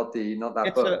writer, but not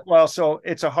that book. So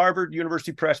it's a Harvard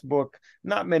University Press book.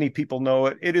 Not many people know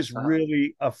it. It is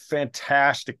really a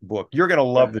fantastic book. You're going to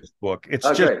love this book. It's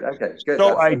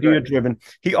so idea-driven.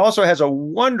 He also has a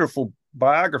wonderful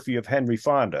biography of Henry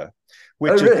Fonda,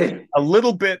 which is a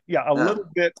little bit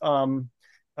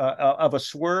of a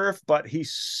swerve, but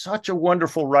he's such a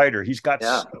wonderful writer. He's got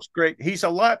such great. He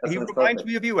reminds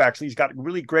me of you, actually. He's got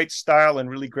really great style and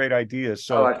really great ideas.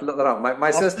 So I have to look that up.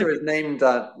 My sister is named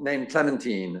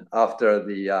Clementine after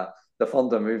the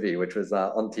Fonda movie, which was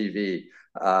on TV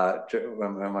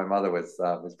when my mother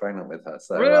was pregnant with her.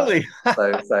 So really,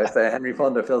 so Henry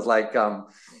Fonda feels like.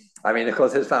 I mean, of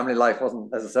course, his family life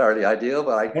wasn't necessarily ideal,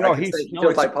 but I can say he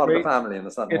feels like part of the family in a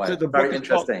certain way. Very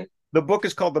interesting. The book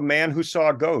is called The Man Who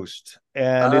Saw a Ghost.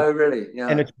 And really? Yeah.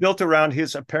 And it's built around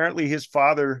apparently his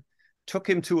father took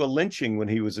him to a lynching when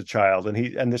he was a child,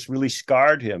 and this really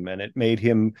scarred him, and it made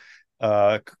him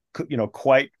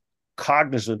quite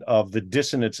cognizant of the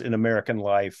dissonance in American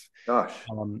life. Gosh.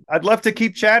 I'd love to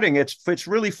keep chatting. It's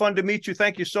really fun to meet you.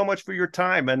 Thank you so much for your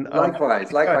time. And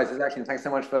likewise, exactly. Thanks so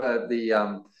much for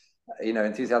the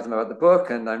enthusiasm about the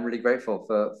book, and I'm really grateful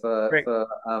for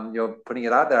your putting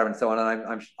it out there and so on.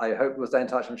 And I hope we'll stay in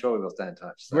touch. I'm sure we will stay in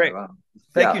touch. So, great.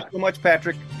 Thank you so much,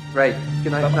 Patrick. Great.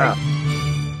 Good night now.